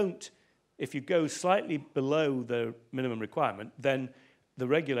you go slightly below the minimum requirement, then the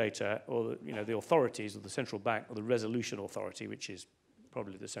regulator, or the authorities of the central bank, or the resolution authority, which is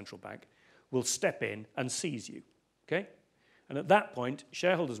probably the central bank, will step in and seize you. Okay? And at that point,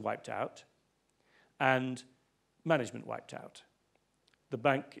 shareholders wiped out and management wiped out. The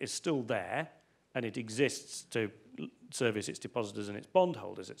bank is still there, and it exists to service its depositors and its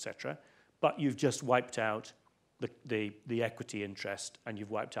bondholders, etc., but you've just wiped out the equity interest, and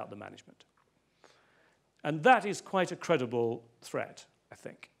you've wiped out the management. And that is quite a credible threat, I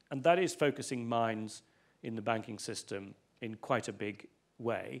think. And that is focusing minds in the banking system in quite a big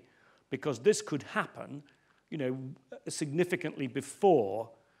way, because this could happen, you know, significantly before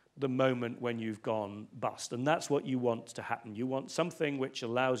the moment when you've gone bust. And that's what you want to happen. You want something which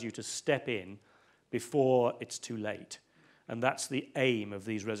allows you to step in before it's too late. And that's the aim of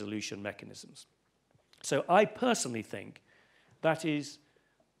these resolution mechanisms. So I personally think that is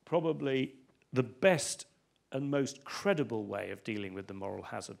probably the best and most credible way of dealing with the moral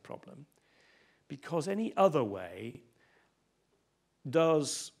hazard problem, because any other way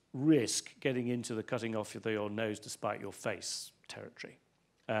does risk getting into the cutting off your nose to spite your face territory,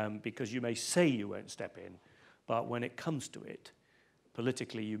 because you may say you won't step in, but when it comes to it,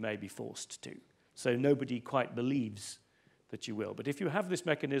 politically you may be forced to. So nobody quite believes that you will. But if you have this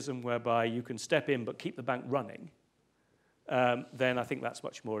mechanism whereby you can step in but keep the bank running, then I think that's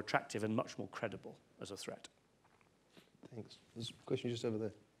much more attractive and much more credible as a threat. Thanks. There's a question just over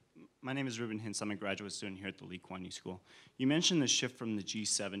there. My name is Ruben Hintz. I'm a graduate student here at the Kuan School. You mentioned the shift from the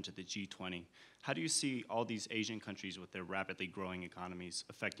G7 to the G20. How do you see all these Asian countries with their rapidly growing economies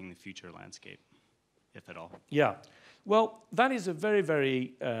affecting the future landscape, if at all? Yeah. Well, that is a very,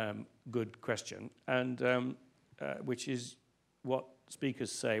 very good question, and which is what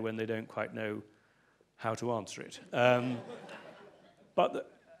speakers say when they don't quite know how to answer it.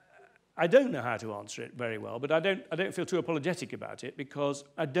 But I don't know how to answer it very well, but I don't feel too apologetic about it because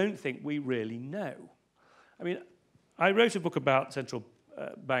I don't think we really know. I mean, I wrote a book about central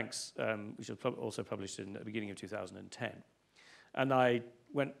banks, which was also published in the beginning of 2010. And I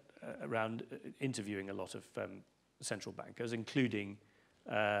went around interviewing a lot of central bankers, including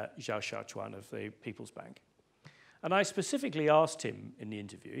Zhao Xiaochuan of the People's Bank. And I specifically asked him in the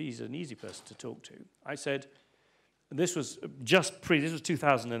interview, he's an easy person to talk to, I said, and this was this was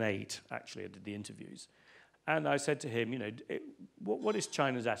 2008, actually, I did the interviews. And I said to him, you know, what is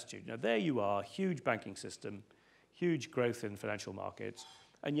China's attitude? You know, there you are, huge banking system, huge growth in financial markets,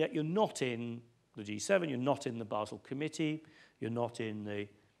 and yet you're not in the G7, you're not in the Basel Committee, you're not in the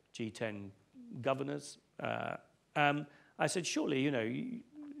G10 governors. I said, surely, you know,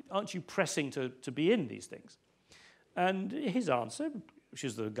 aren't you pressing to be in these things? And his answer, which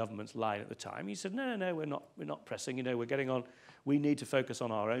is the government's line at the time, he said, no, we're not pressing, you know, we're getting on, we need to focus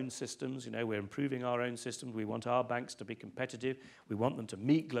on our own systems, you know, we're improving our own systems, we want our banks to be competitive, we want them to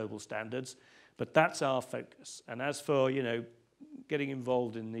meet global standards, but that's our focus. And as for, you know, getting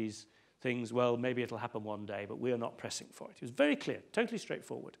involved in these things, well, maybe it'll happen one day, but we are not pressing for it. It was very clear, totally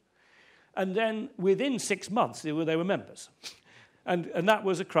straightforward. And then within 6 months, they were members. And that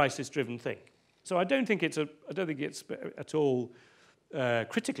was a crisis-driven thing. So I don't think it's at all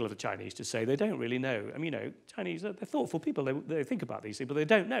critical of the Chinese to say they don't really know. I mean, you know, Chinese, they're thoughtful people. They think about these things, but they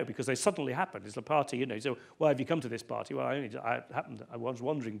don't know because they suddenly happen. It's a party, you know. So why have you come to this party? Well, I was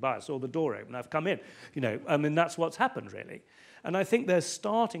wandering by, I saw the door open, I've come in. You know, I mean, that's what's happened, really. And I think they're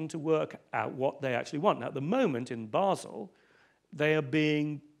starting to work out what they actually want. Now, at the moment in Basel, they are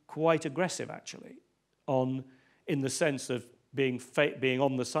being quite aggressive, actually, in the sense of being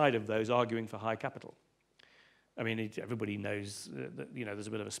on the side of those arguing for high capital. I mean, everybody knows that, you know, there's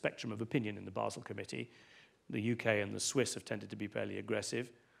a bit of a spectrum of opinion in the Basel Committee. The UK and the Swiss have tended to be fairly aggressive.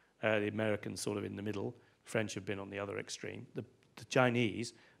 The Americans sort of in the middle. The French have been on the other extreme. The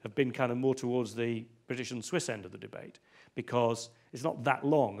Chinese have been kind of more towards the British and Swiss end of the debate because it's not that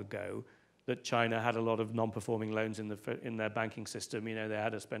long ago that China had a lot of non-performing loans in their banking system. You know, they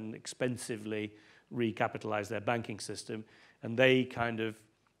had to spend expensively recapitalize their banking system, and they kind of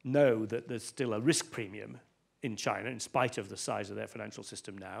know that there's still a risk premium in China in spite of the size of their financial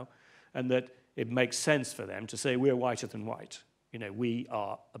system now, and that it makes sense for them to say we're whiter than white. You know, we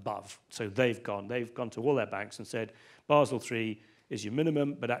are above. So they've gone to all their banks and said Basel III is your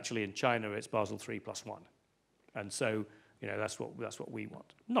minimum, but actually in China it's Basel III plus 1. And so, you know, that's what we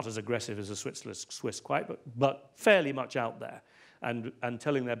want. Not as aggressive as the Swiss quite, but fairly much out there, and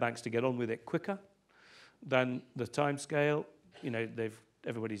telling their banks to get on with it quicker than the time scale. You know,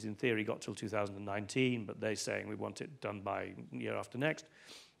 everybody's in theory got till 2019, but they're saying we want it done by year after next.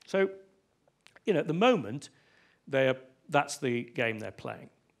 So, you know, at the moment, that's the game they're playing.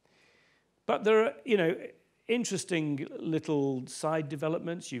 But there are, you know, interesting little side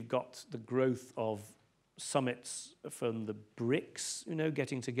developments. You've got the growth of summits from the BRICS, you know,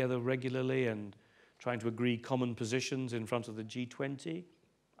 getting together regularly and trying to agree common positions in front of the G20.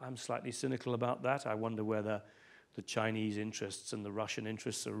 I'm slightly cynical about that. I wonder whether the Chinese interests and the Russian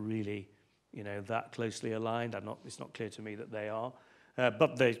interests are really, you know, that closely aligned. It's not clear to me that they are.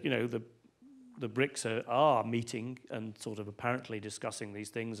 But they, you know, the BRICS are meeting and sort of apparently discussing these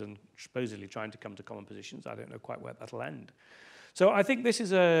things and supposedly trying to come to common positions. I don't know quite where that'll end. So I think this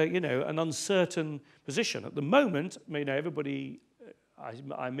is an uncertain position. At the moment, you know, everybody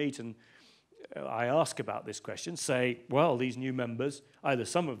I meet and I ask about this question say, well, these new members, either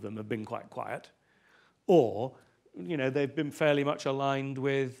some of them have been quite quiet, or, you know, they've been fairly much aligned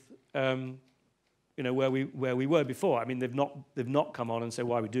with, you know, where we were before. I mean, they've not come on and said,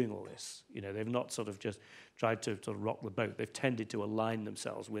 why are we doing all this? You know, they've not sort of just tried to sort of rock the boat. They've tended to align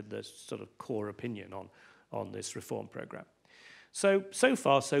themselves with the sort of core opinion on this reform program. So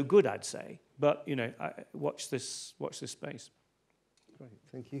far, so good, I'd say. But, you know, watch this space. Great,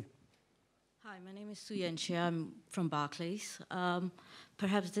 thank you. Hi, my name is Su Yan-Chia. I'm from Barclays.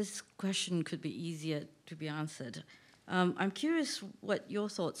 Perhaps this question could be easier to be answered. I'm curious what your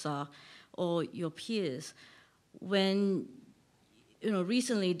thoughts are, or your peers, when, you know,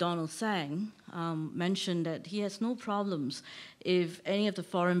 recently Donald Tsang mentioned that he has no problems if any of the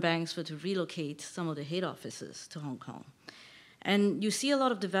foreign banks were to relocate some of the head offices to Hong Kong. And you see a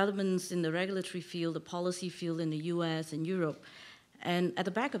lot of developments in the regulatory field, the policy field in the US and Europe. And at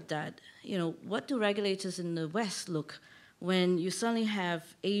the back of that, you know, what do regulators in the West look when you suddenly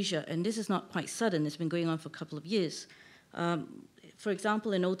have Asia, and this is not quite sudden, it's been going on for a couple of years. For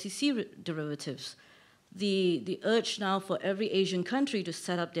example, in OTC derivatives, the urge now for every Asian country to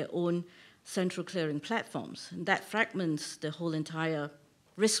set up their own central clearing platforms. And that fragments the whole entire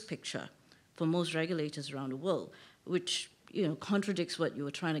risk picture for most regulators around the world, which contradicts what you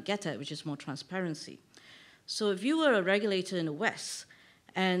were trying to get at, which is more transparency. So if you were a regulator in the West,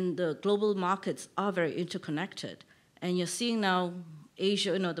 and the global markets are very interconnected, and you're seeing now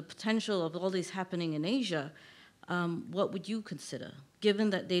Asia, the potential of all this happening in Asia, what would you consider, given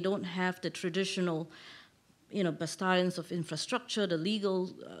that they don't have the traditional, bastions of infrastructure, the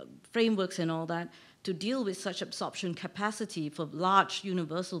legal frameworks and all that, to deal with such absorption capacity for large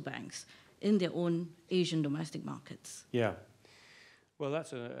universal banks in their own Asian domestic markets? Yeah. Well,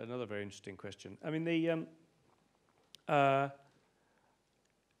 that's another very interesting question. I mean,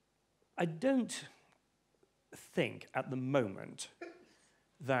 I don't think at the moment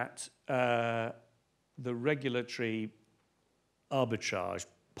that the regulatory arbitrage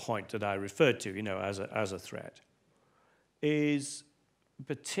point that I referred to, as a threat, is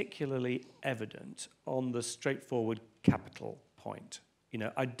particularly evident on the straightforward capital point.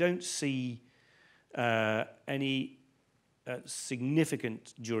 I don't see any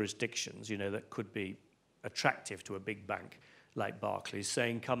significant jurisdictions, that could be attractive to a big bank like Barclays,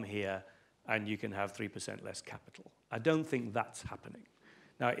 saying, come here and you can have 3% less capital. I don't think that's happening.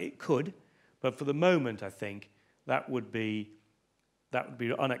 Now, it could, but for the moment, I think that would be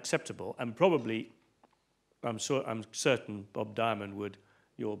unacceptable, and probably, I'm certain Bob Diamond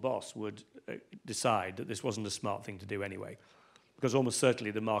your boss would decide that this wasn't a smart thing to do anyway, because almost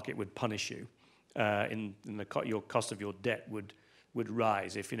certainly the market would punish you, your cost of your debt would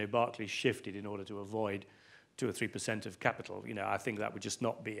rise if Barclays shifted in order to avoid 2 or 3% of capital. I think that would just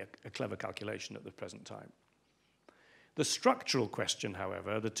not be a clever calculation at the present time. The structural question,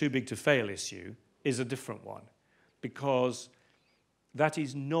 however, the too big to fail issue, is a different one, because that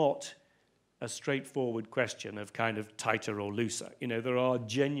is not a straightforward question of kind of tighter or looser. There are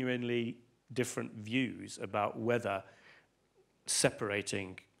genuinely different views about whether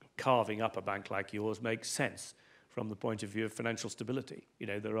carving up a bank like yours makes sense from the point of view of financial stability.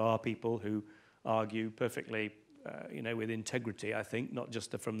 There are people who argue perfectly, with integrity, I think, not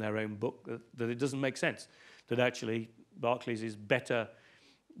just from their own book, that it doesn't make sense, that actually Barclays is better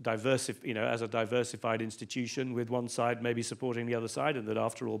as a diversified institution, with one side maybe supporting the other side, and that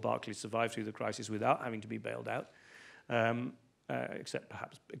after all Barclays survived through the crisis without having to be bailed out, except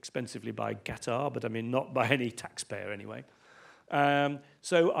perhaps expensively by Qatar, but I mean not by any taxpayer anyway.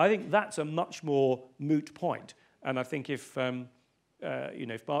 So I think that's a much more moot point, and I think if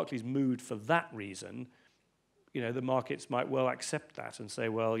Barclays moved for that reason, the markets might well accept that and say,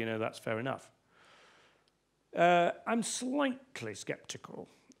 well, that's fair enough. I'm slightly skeptical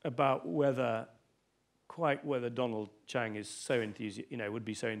about whether Donald Chang is so would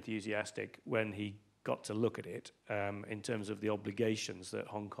be so enthusiastic when he got to look at it in terms of the obligations that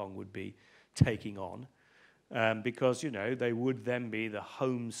Hong Kong would be taking on, because they would then be the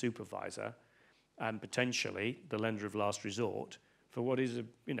home supervisor and potentially the lender of last resort for what is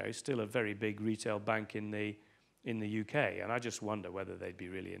still a very big retail bank in the UK, and I just wonder whether they'd be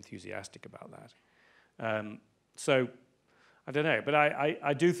really enthusiastic about that. So I don't know, but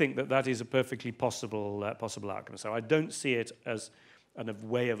I do think that is a perfectly possible outcome. So I don't see it as a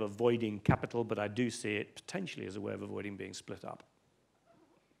way of avoiding capital, but I do see it potentially as a way of avoiding being split up.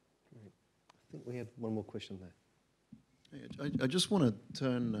 Great. I think we had one more question there. I just want to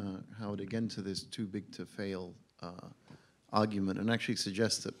turn, Howard, again to this too big to fail argument, and actually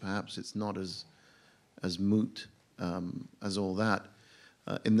suggest that perhaps it's not as moot as all that,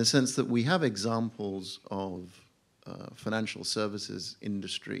 in the sense that we have examples of financial services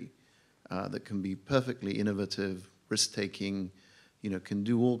industry that can be perfectly innovative, risk-taking, can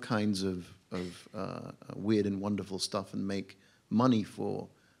do all kinds of weird and wonderful stuff and make money for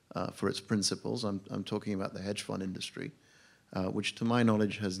its principles. I'm talking about the hedge fund industry, which to my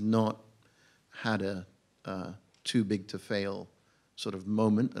knowledge has not had a too big to fail sort of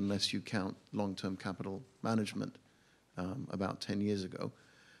moment, unless you count long-term capital management about 10 years ago.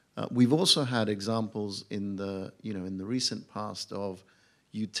 We've also had examples in the recent past of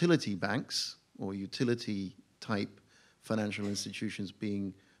utility banks or utility type financial institutions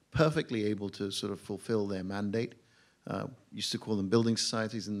being perfectly able to sort of fulfill their mandate. Used to call them building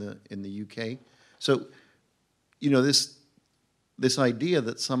societies in the UK. So, this idea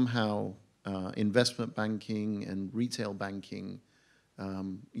that somehow investment banking and retail banking,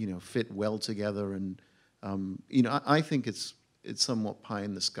 fit well together, and I think it's somewhat pie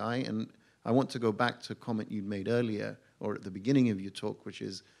in the sky. And I want to go back to a comment you made earlier, or at the beginning of your talk, which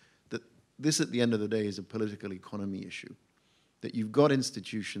is that this, at the end of the day, is a political economy issue. That you've got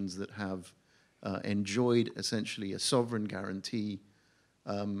institutions that have enjoyed essentially a sovereign guarantee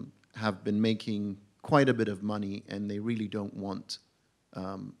have been making quite a bit of money, and they really don't want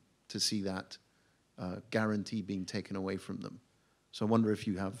to see that guarantee being taken away from them. So I wonder if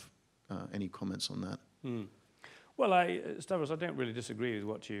you have any comments on that. Well, Stavros, I don't really disagree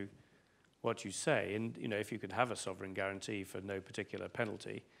with what you say. And if you could have a sovereign guarantee for no particular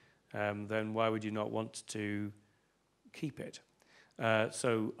penalty, then why would you not want to keep it?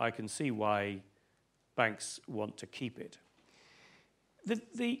 So I can see why banks want to keep it.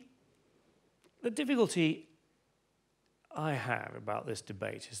 The difficulty I have about this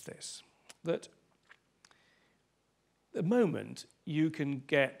debate is this, that at the moment you can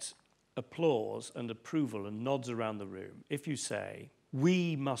get applause and approval and nods around the room if you say,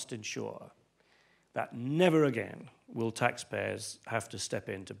 we must ensure that never again will taxpayers have to step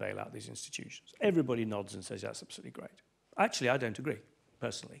in to bail out these institutions. Everybody nods and says that's absolutely great. Actually, I don't agree,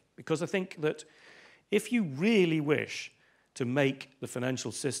 personally, because I think that if you really wish to make the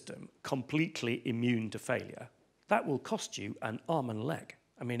financial system completely immune to failure, that will cost you an arm and a leg.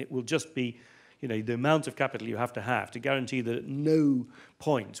 I mean, it will just be, the amount of capital you have to guarantee that at no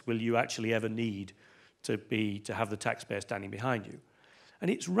point will you actually ever need to have the taxpayer standing behind you. And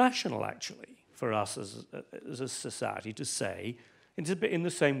it's rational, actually, for us as a society to say, it's a bit in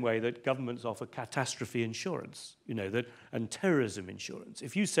the same way that governments offer catastrophe insurance, and terrorism insurance.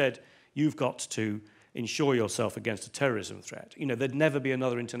 If you said you've got to insure yourself against a terrorism threat, there'd never be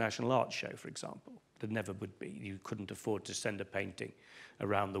another international art show, for example. There never would be. You couldn't afford to send a painting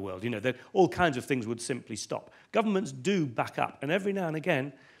around the world. All kinds of things would simply stop. Governments do back up, and every now and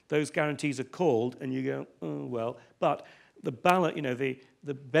again, those guarantees are called, and you go, oh, well, but the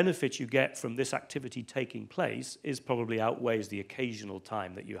benefit you get from this activity taking place is probably outweighs the occasional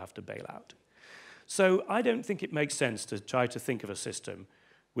time that you have to bail out. So I don't think it makes sense to try to think of a system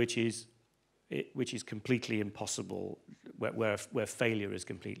which is completely impossible, where failure is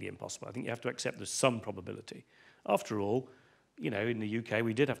completely impossible. I think you have to accept there's some probability. After all, in the UK,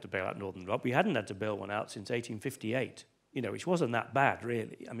 we did have to bail out Northern Rock. We hadn't had to bail one out since 1858, which wasn't that bad,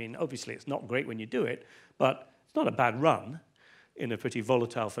 really. I mean, obviously, it's not great when you do it, but it's not a bad run in a pretty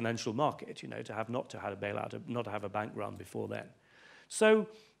volatile financial market, not to have a bank run before then. So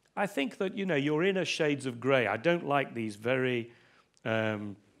I think that, you're in a shades of grey. I don't like these very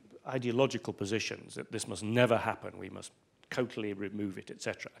ideological positions that this must never happen, we must totally remove it,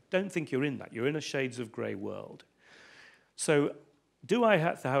 etc. I don't think you're in that. You're in a shades of grey world. So do I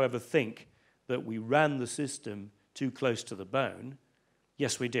have to, however, think that we ran the system too close to the bone?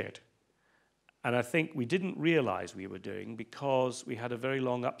 Yes, we did. And I think we didn't realize we were doing because we had a very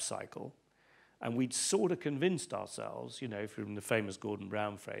long upcycle, and we'd sort of convinced ourselves, from the famous Gordon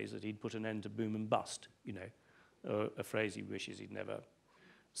Brown phrase, that he'd put an end to boom and bust, a phrase he wishes he'd never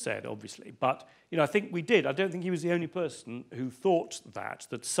said, obviously. But, I think we did. I don't think he was the only person who thought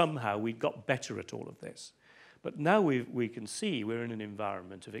that somehow we'd got better at all of this. But now we can see we're in an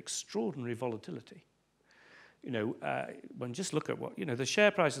environment of extraordinary volatility. When just look at what, the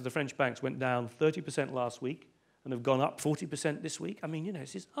share prices of the French banks went down 30% last week and have gone up 40% this week. I mean,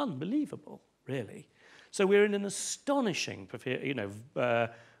 this is unbelievable, really. So we're in an astonishing,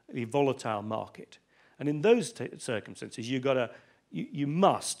 volatile market. And in those circumstances, you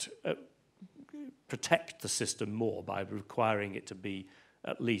must protect the system more by requiring it to be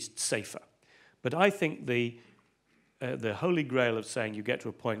at least safer. But I think the holy grail of saying you get to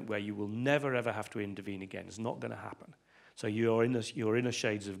a point where you will never ever have to intervene again is not going to happen. So you're in a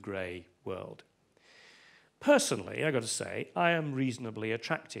shades of grey world. Personally, I've got to say, I am reasonably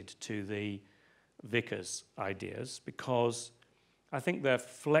attracted to the Vickers ideas because I think they're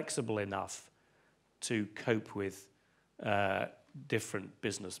flexible enough to cope with different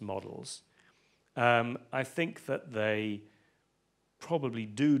business models. I think that they probably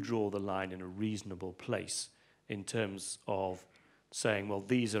do draw the line in a reasonable place in terms of saying, well,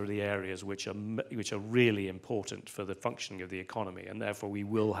 these are the areas which are really important for the functioning of the economy, and therefore we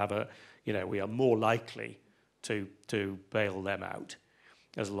will have we are more likely to bail them out,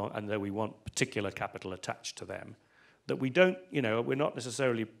 and that we want particular capital attached to them. That we don't, we're not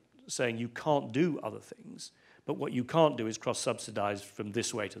necessarily saying you can't do other things, but what you can't do is cross-subsidize from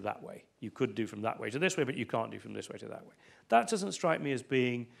this way to that way. You could do from that way to this way, but you can't do from this way to that way. That doesn't strike me as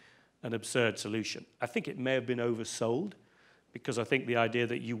being an absurd solution. I think it may have been oversold, because I think the idea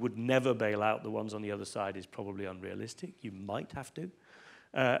that you would never bail out the ones on the other side is probably unrealistic. You might have to.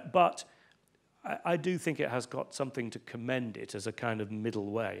 But I do think it has got something to commend it as a kind of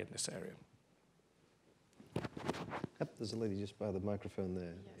middle way in this area. Yep, there's a lady just by the microphone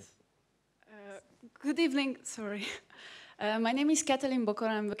there. Yes. Good evening, sorry. My name is Katalin Bokor.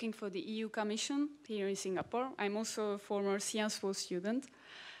 I'm working for the EU Commission here in Singapore. I'm also a former SYPNOSIS student.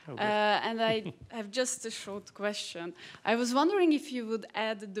 And I have just a short question. I was wondering if you would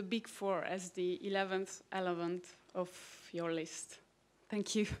add the Big Four as the 11th element of your list.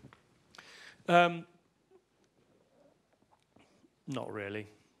 Thank you. Not really.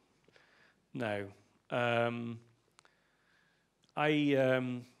 No.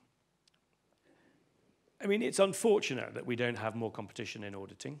 I mean, it's unfortunate that we don't have more competition in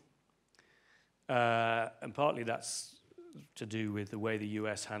auditing. And partly that's to do with the way the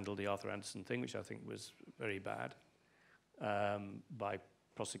US handled the Arthur Andersen thing, which I think was very bad, by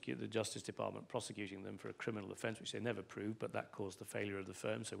the Justice Department prosecuting them for a criminal offense, which they never proved, but that caused the failure of the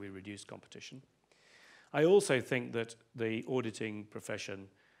firm, so we reduced competition. I also think that the auditing profession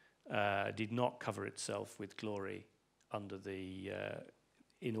did not cover itself with glory under the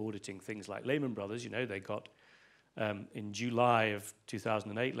in auditing things like Lehman Brothers. You know, they got in July of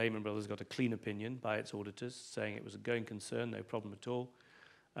 2008, Lehman Brothers got a clean opinion by its auditors saying it was a going concern, no problem at all.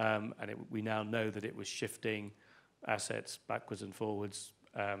 And we now know that it was shifting assets backwards and forwards,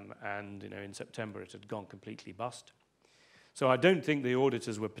 and in September it had gone completely bust. So I don't think the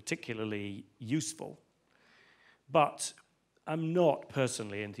auditors were particularly useful, but I'm not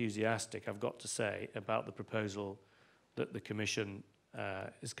personally enthusiastic, I've got to say, about the proposal that the Commission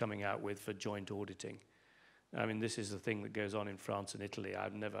is coming out with for joint auditing. I mean, this is the thing that goes on in France and Italy.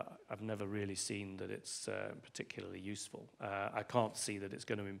 I've never really seen that it's particularly useful. I can't see that it's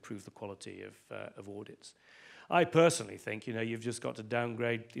going to improve the quality of audits. I personally think, you've just got to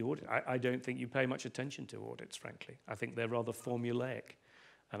downgrade the audit. I don't think you pay much attention to audits, frankly. I think they're rather formulaic,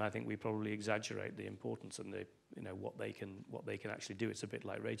 and I think we probably exaggerate the importance and what they can actually do. It's a bit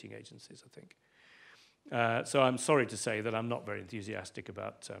like rating agencies, I think. So I'm sorry to say that I'm not very enthusiastic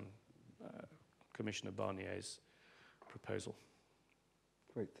about Commissioner Barnier's proposal.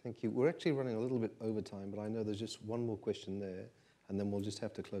 Great, thank you. We're actually running a little bit over time, but I know there's just one more question there, and then we'll just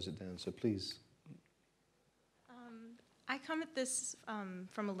have to close it down. So please. I come at this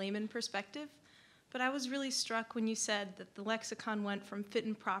from a layman perspective, but I was really struck when you said that the lexicon went from fit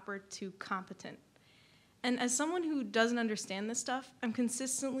and proper to competent. And as someone who doesn't understand this stuff, I'm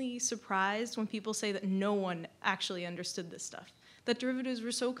consistently surprised when people say that no one actually understood this stuff, that derivatives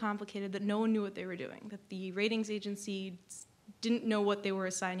were so complicated that no one knew what they were doing, that the ratings agency didn't know what they were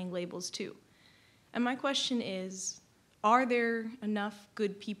assigning labels to. And my question is, are there enough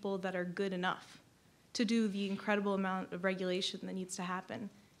good people that are good enough to do the incredible amount of regulation that needs to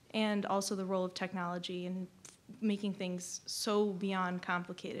happen, and also the role of technology in making things so beyond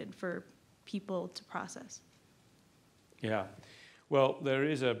complicated for people to process? Yeah, well, there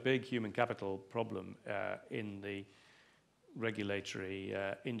is a big human capital problem in the regulatory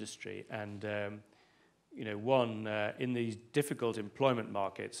industry, and in these difficult employment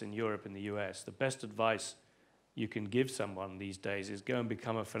markets in Europe and the US, the best advice you can give someone these days is go and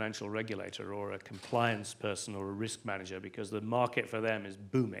become a financial regulator or a compliance person or a risk manager, because the market for them is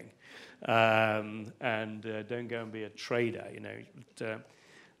booming, and don't go and be a trader.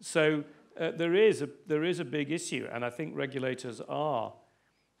 So there is a big issue, and I think regulators are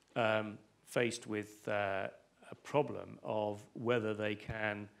faced with a problem of whether they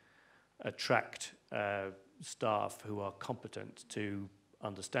can attract staff who are competent to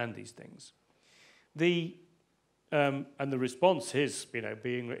understand these things. And the response is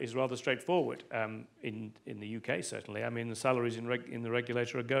rather straightforward. In the UK, certainly, I mean, the salaries in the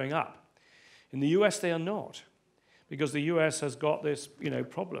regulator are going up. In the US, they are not, because the US has got this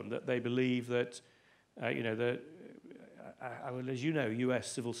problem that they believe that as you know, US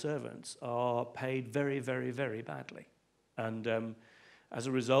civil servants are paid very, very, very badly, and as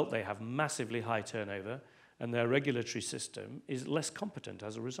a result, they have massively high turnover, and their regulatory system is less competent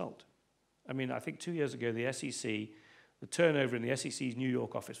as a result. I mean, I think 2 years ago, the SEC, the turnover in the SEC's New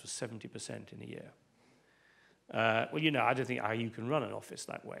York office was 70% in a year. Well, I don't think how you can run an office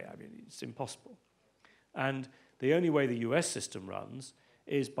that way. I mean, it's impossible. And the only way the US system runs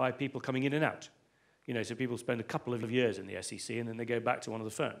is by people coming in and out. So people spend a couple of years in the SEC and then they go back to one of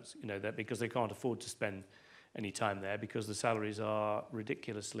the firms, because they can't afford to spend any time there because the salaries are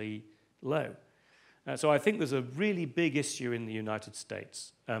ridiculously low. So I think there's a really big issue in the United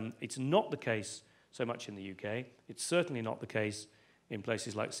States. It's not the case so much in the UK. It's certainly not the case in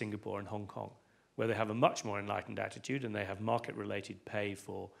places like Singapore and Hong Kong, where they have a much more enlightened attitude and they have market-related pay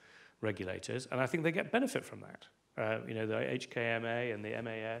for regulators. And I think they get benefit from that. The HKMA and the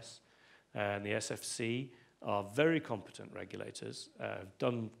MAS and the SFC are very competent regulators, have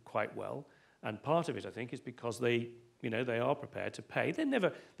done quite well. And part of it, I think, is because they You know, they are prepared to pay. They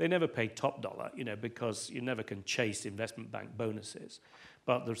never pay top dollar, you know, because you never can chase investment bank bonuses.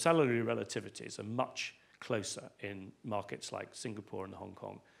 But the salary relativities are much closer in markets like Singapore and Hong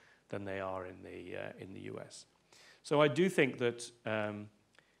Kong than they are in the US. So I do think that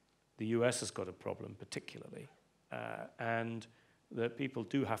the US has got a problem particularly, and that people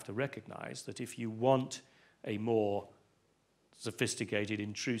do have to recognize that if you want a more sophisticated,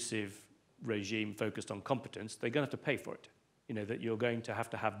 intrusive regime focused on competence, they're going to have to pay for it. You know, that you're going to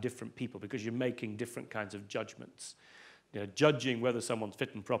have different people because you're making different kinds of judgments. You know, judging whether someone's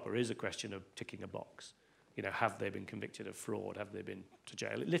fit and proper is a question of ticking a box. You know, have they been convicted of fraud? Have they been to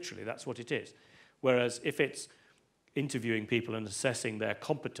jail? Literally, that's what it is. Whereas if it's interviewing people and assessing their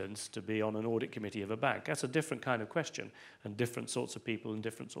competence to be on an audit committee of a bank, that's a different kind of question, and different sorts of people and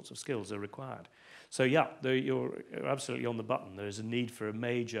different sorts of skills are required. So yeah, you're absolutely on the button. There is a need for a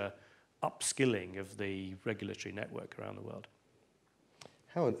major upskilling of the regulatory network around the world.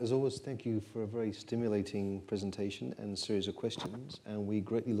 Howard, as always, thank you for a very stimulating presentation and series of questions, and we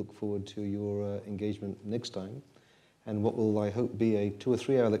greatly look forward to your engagement next time, and what will, I hope, be a 2 or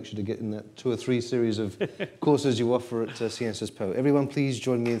 3 hour lecture to get in that 2 or 3 series of courses you offer at Sciences Po. Everyone, please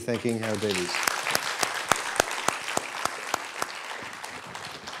join me in thanking Howard Davies.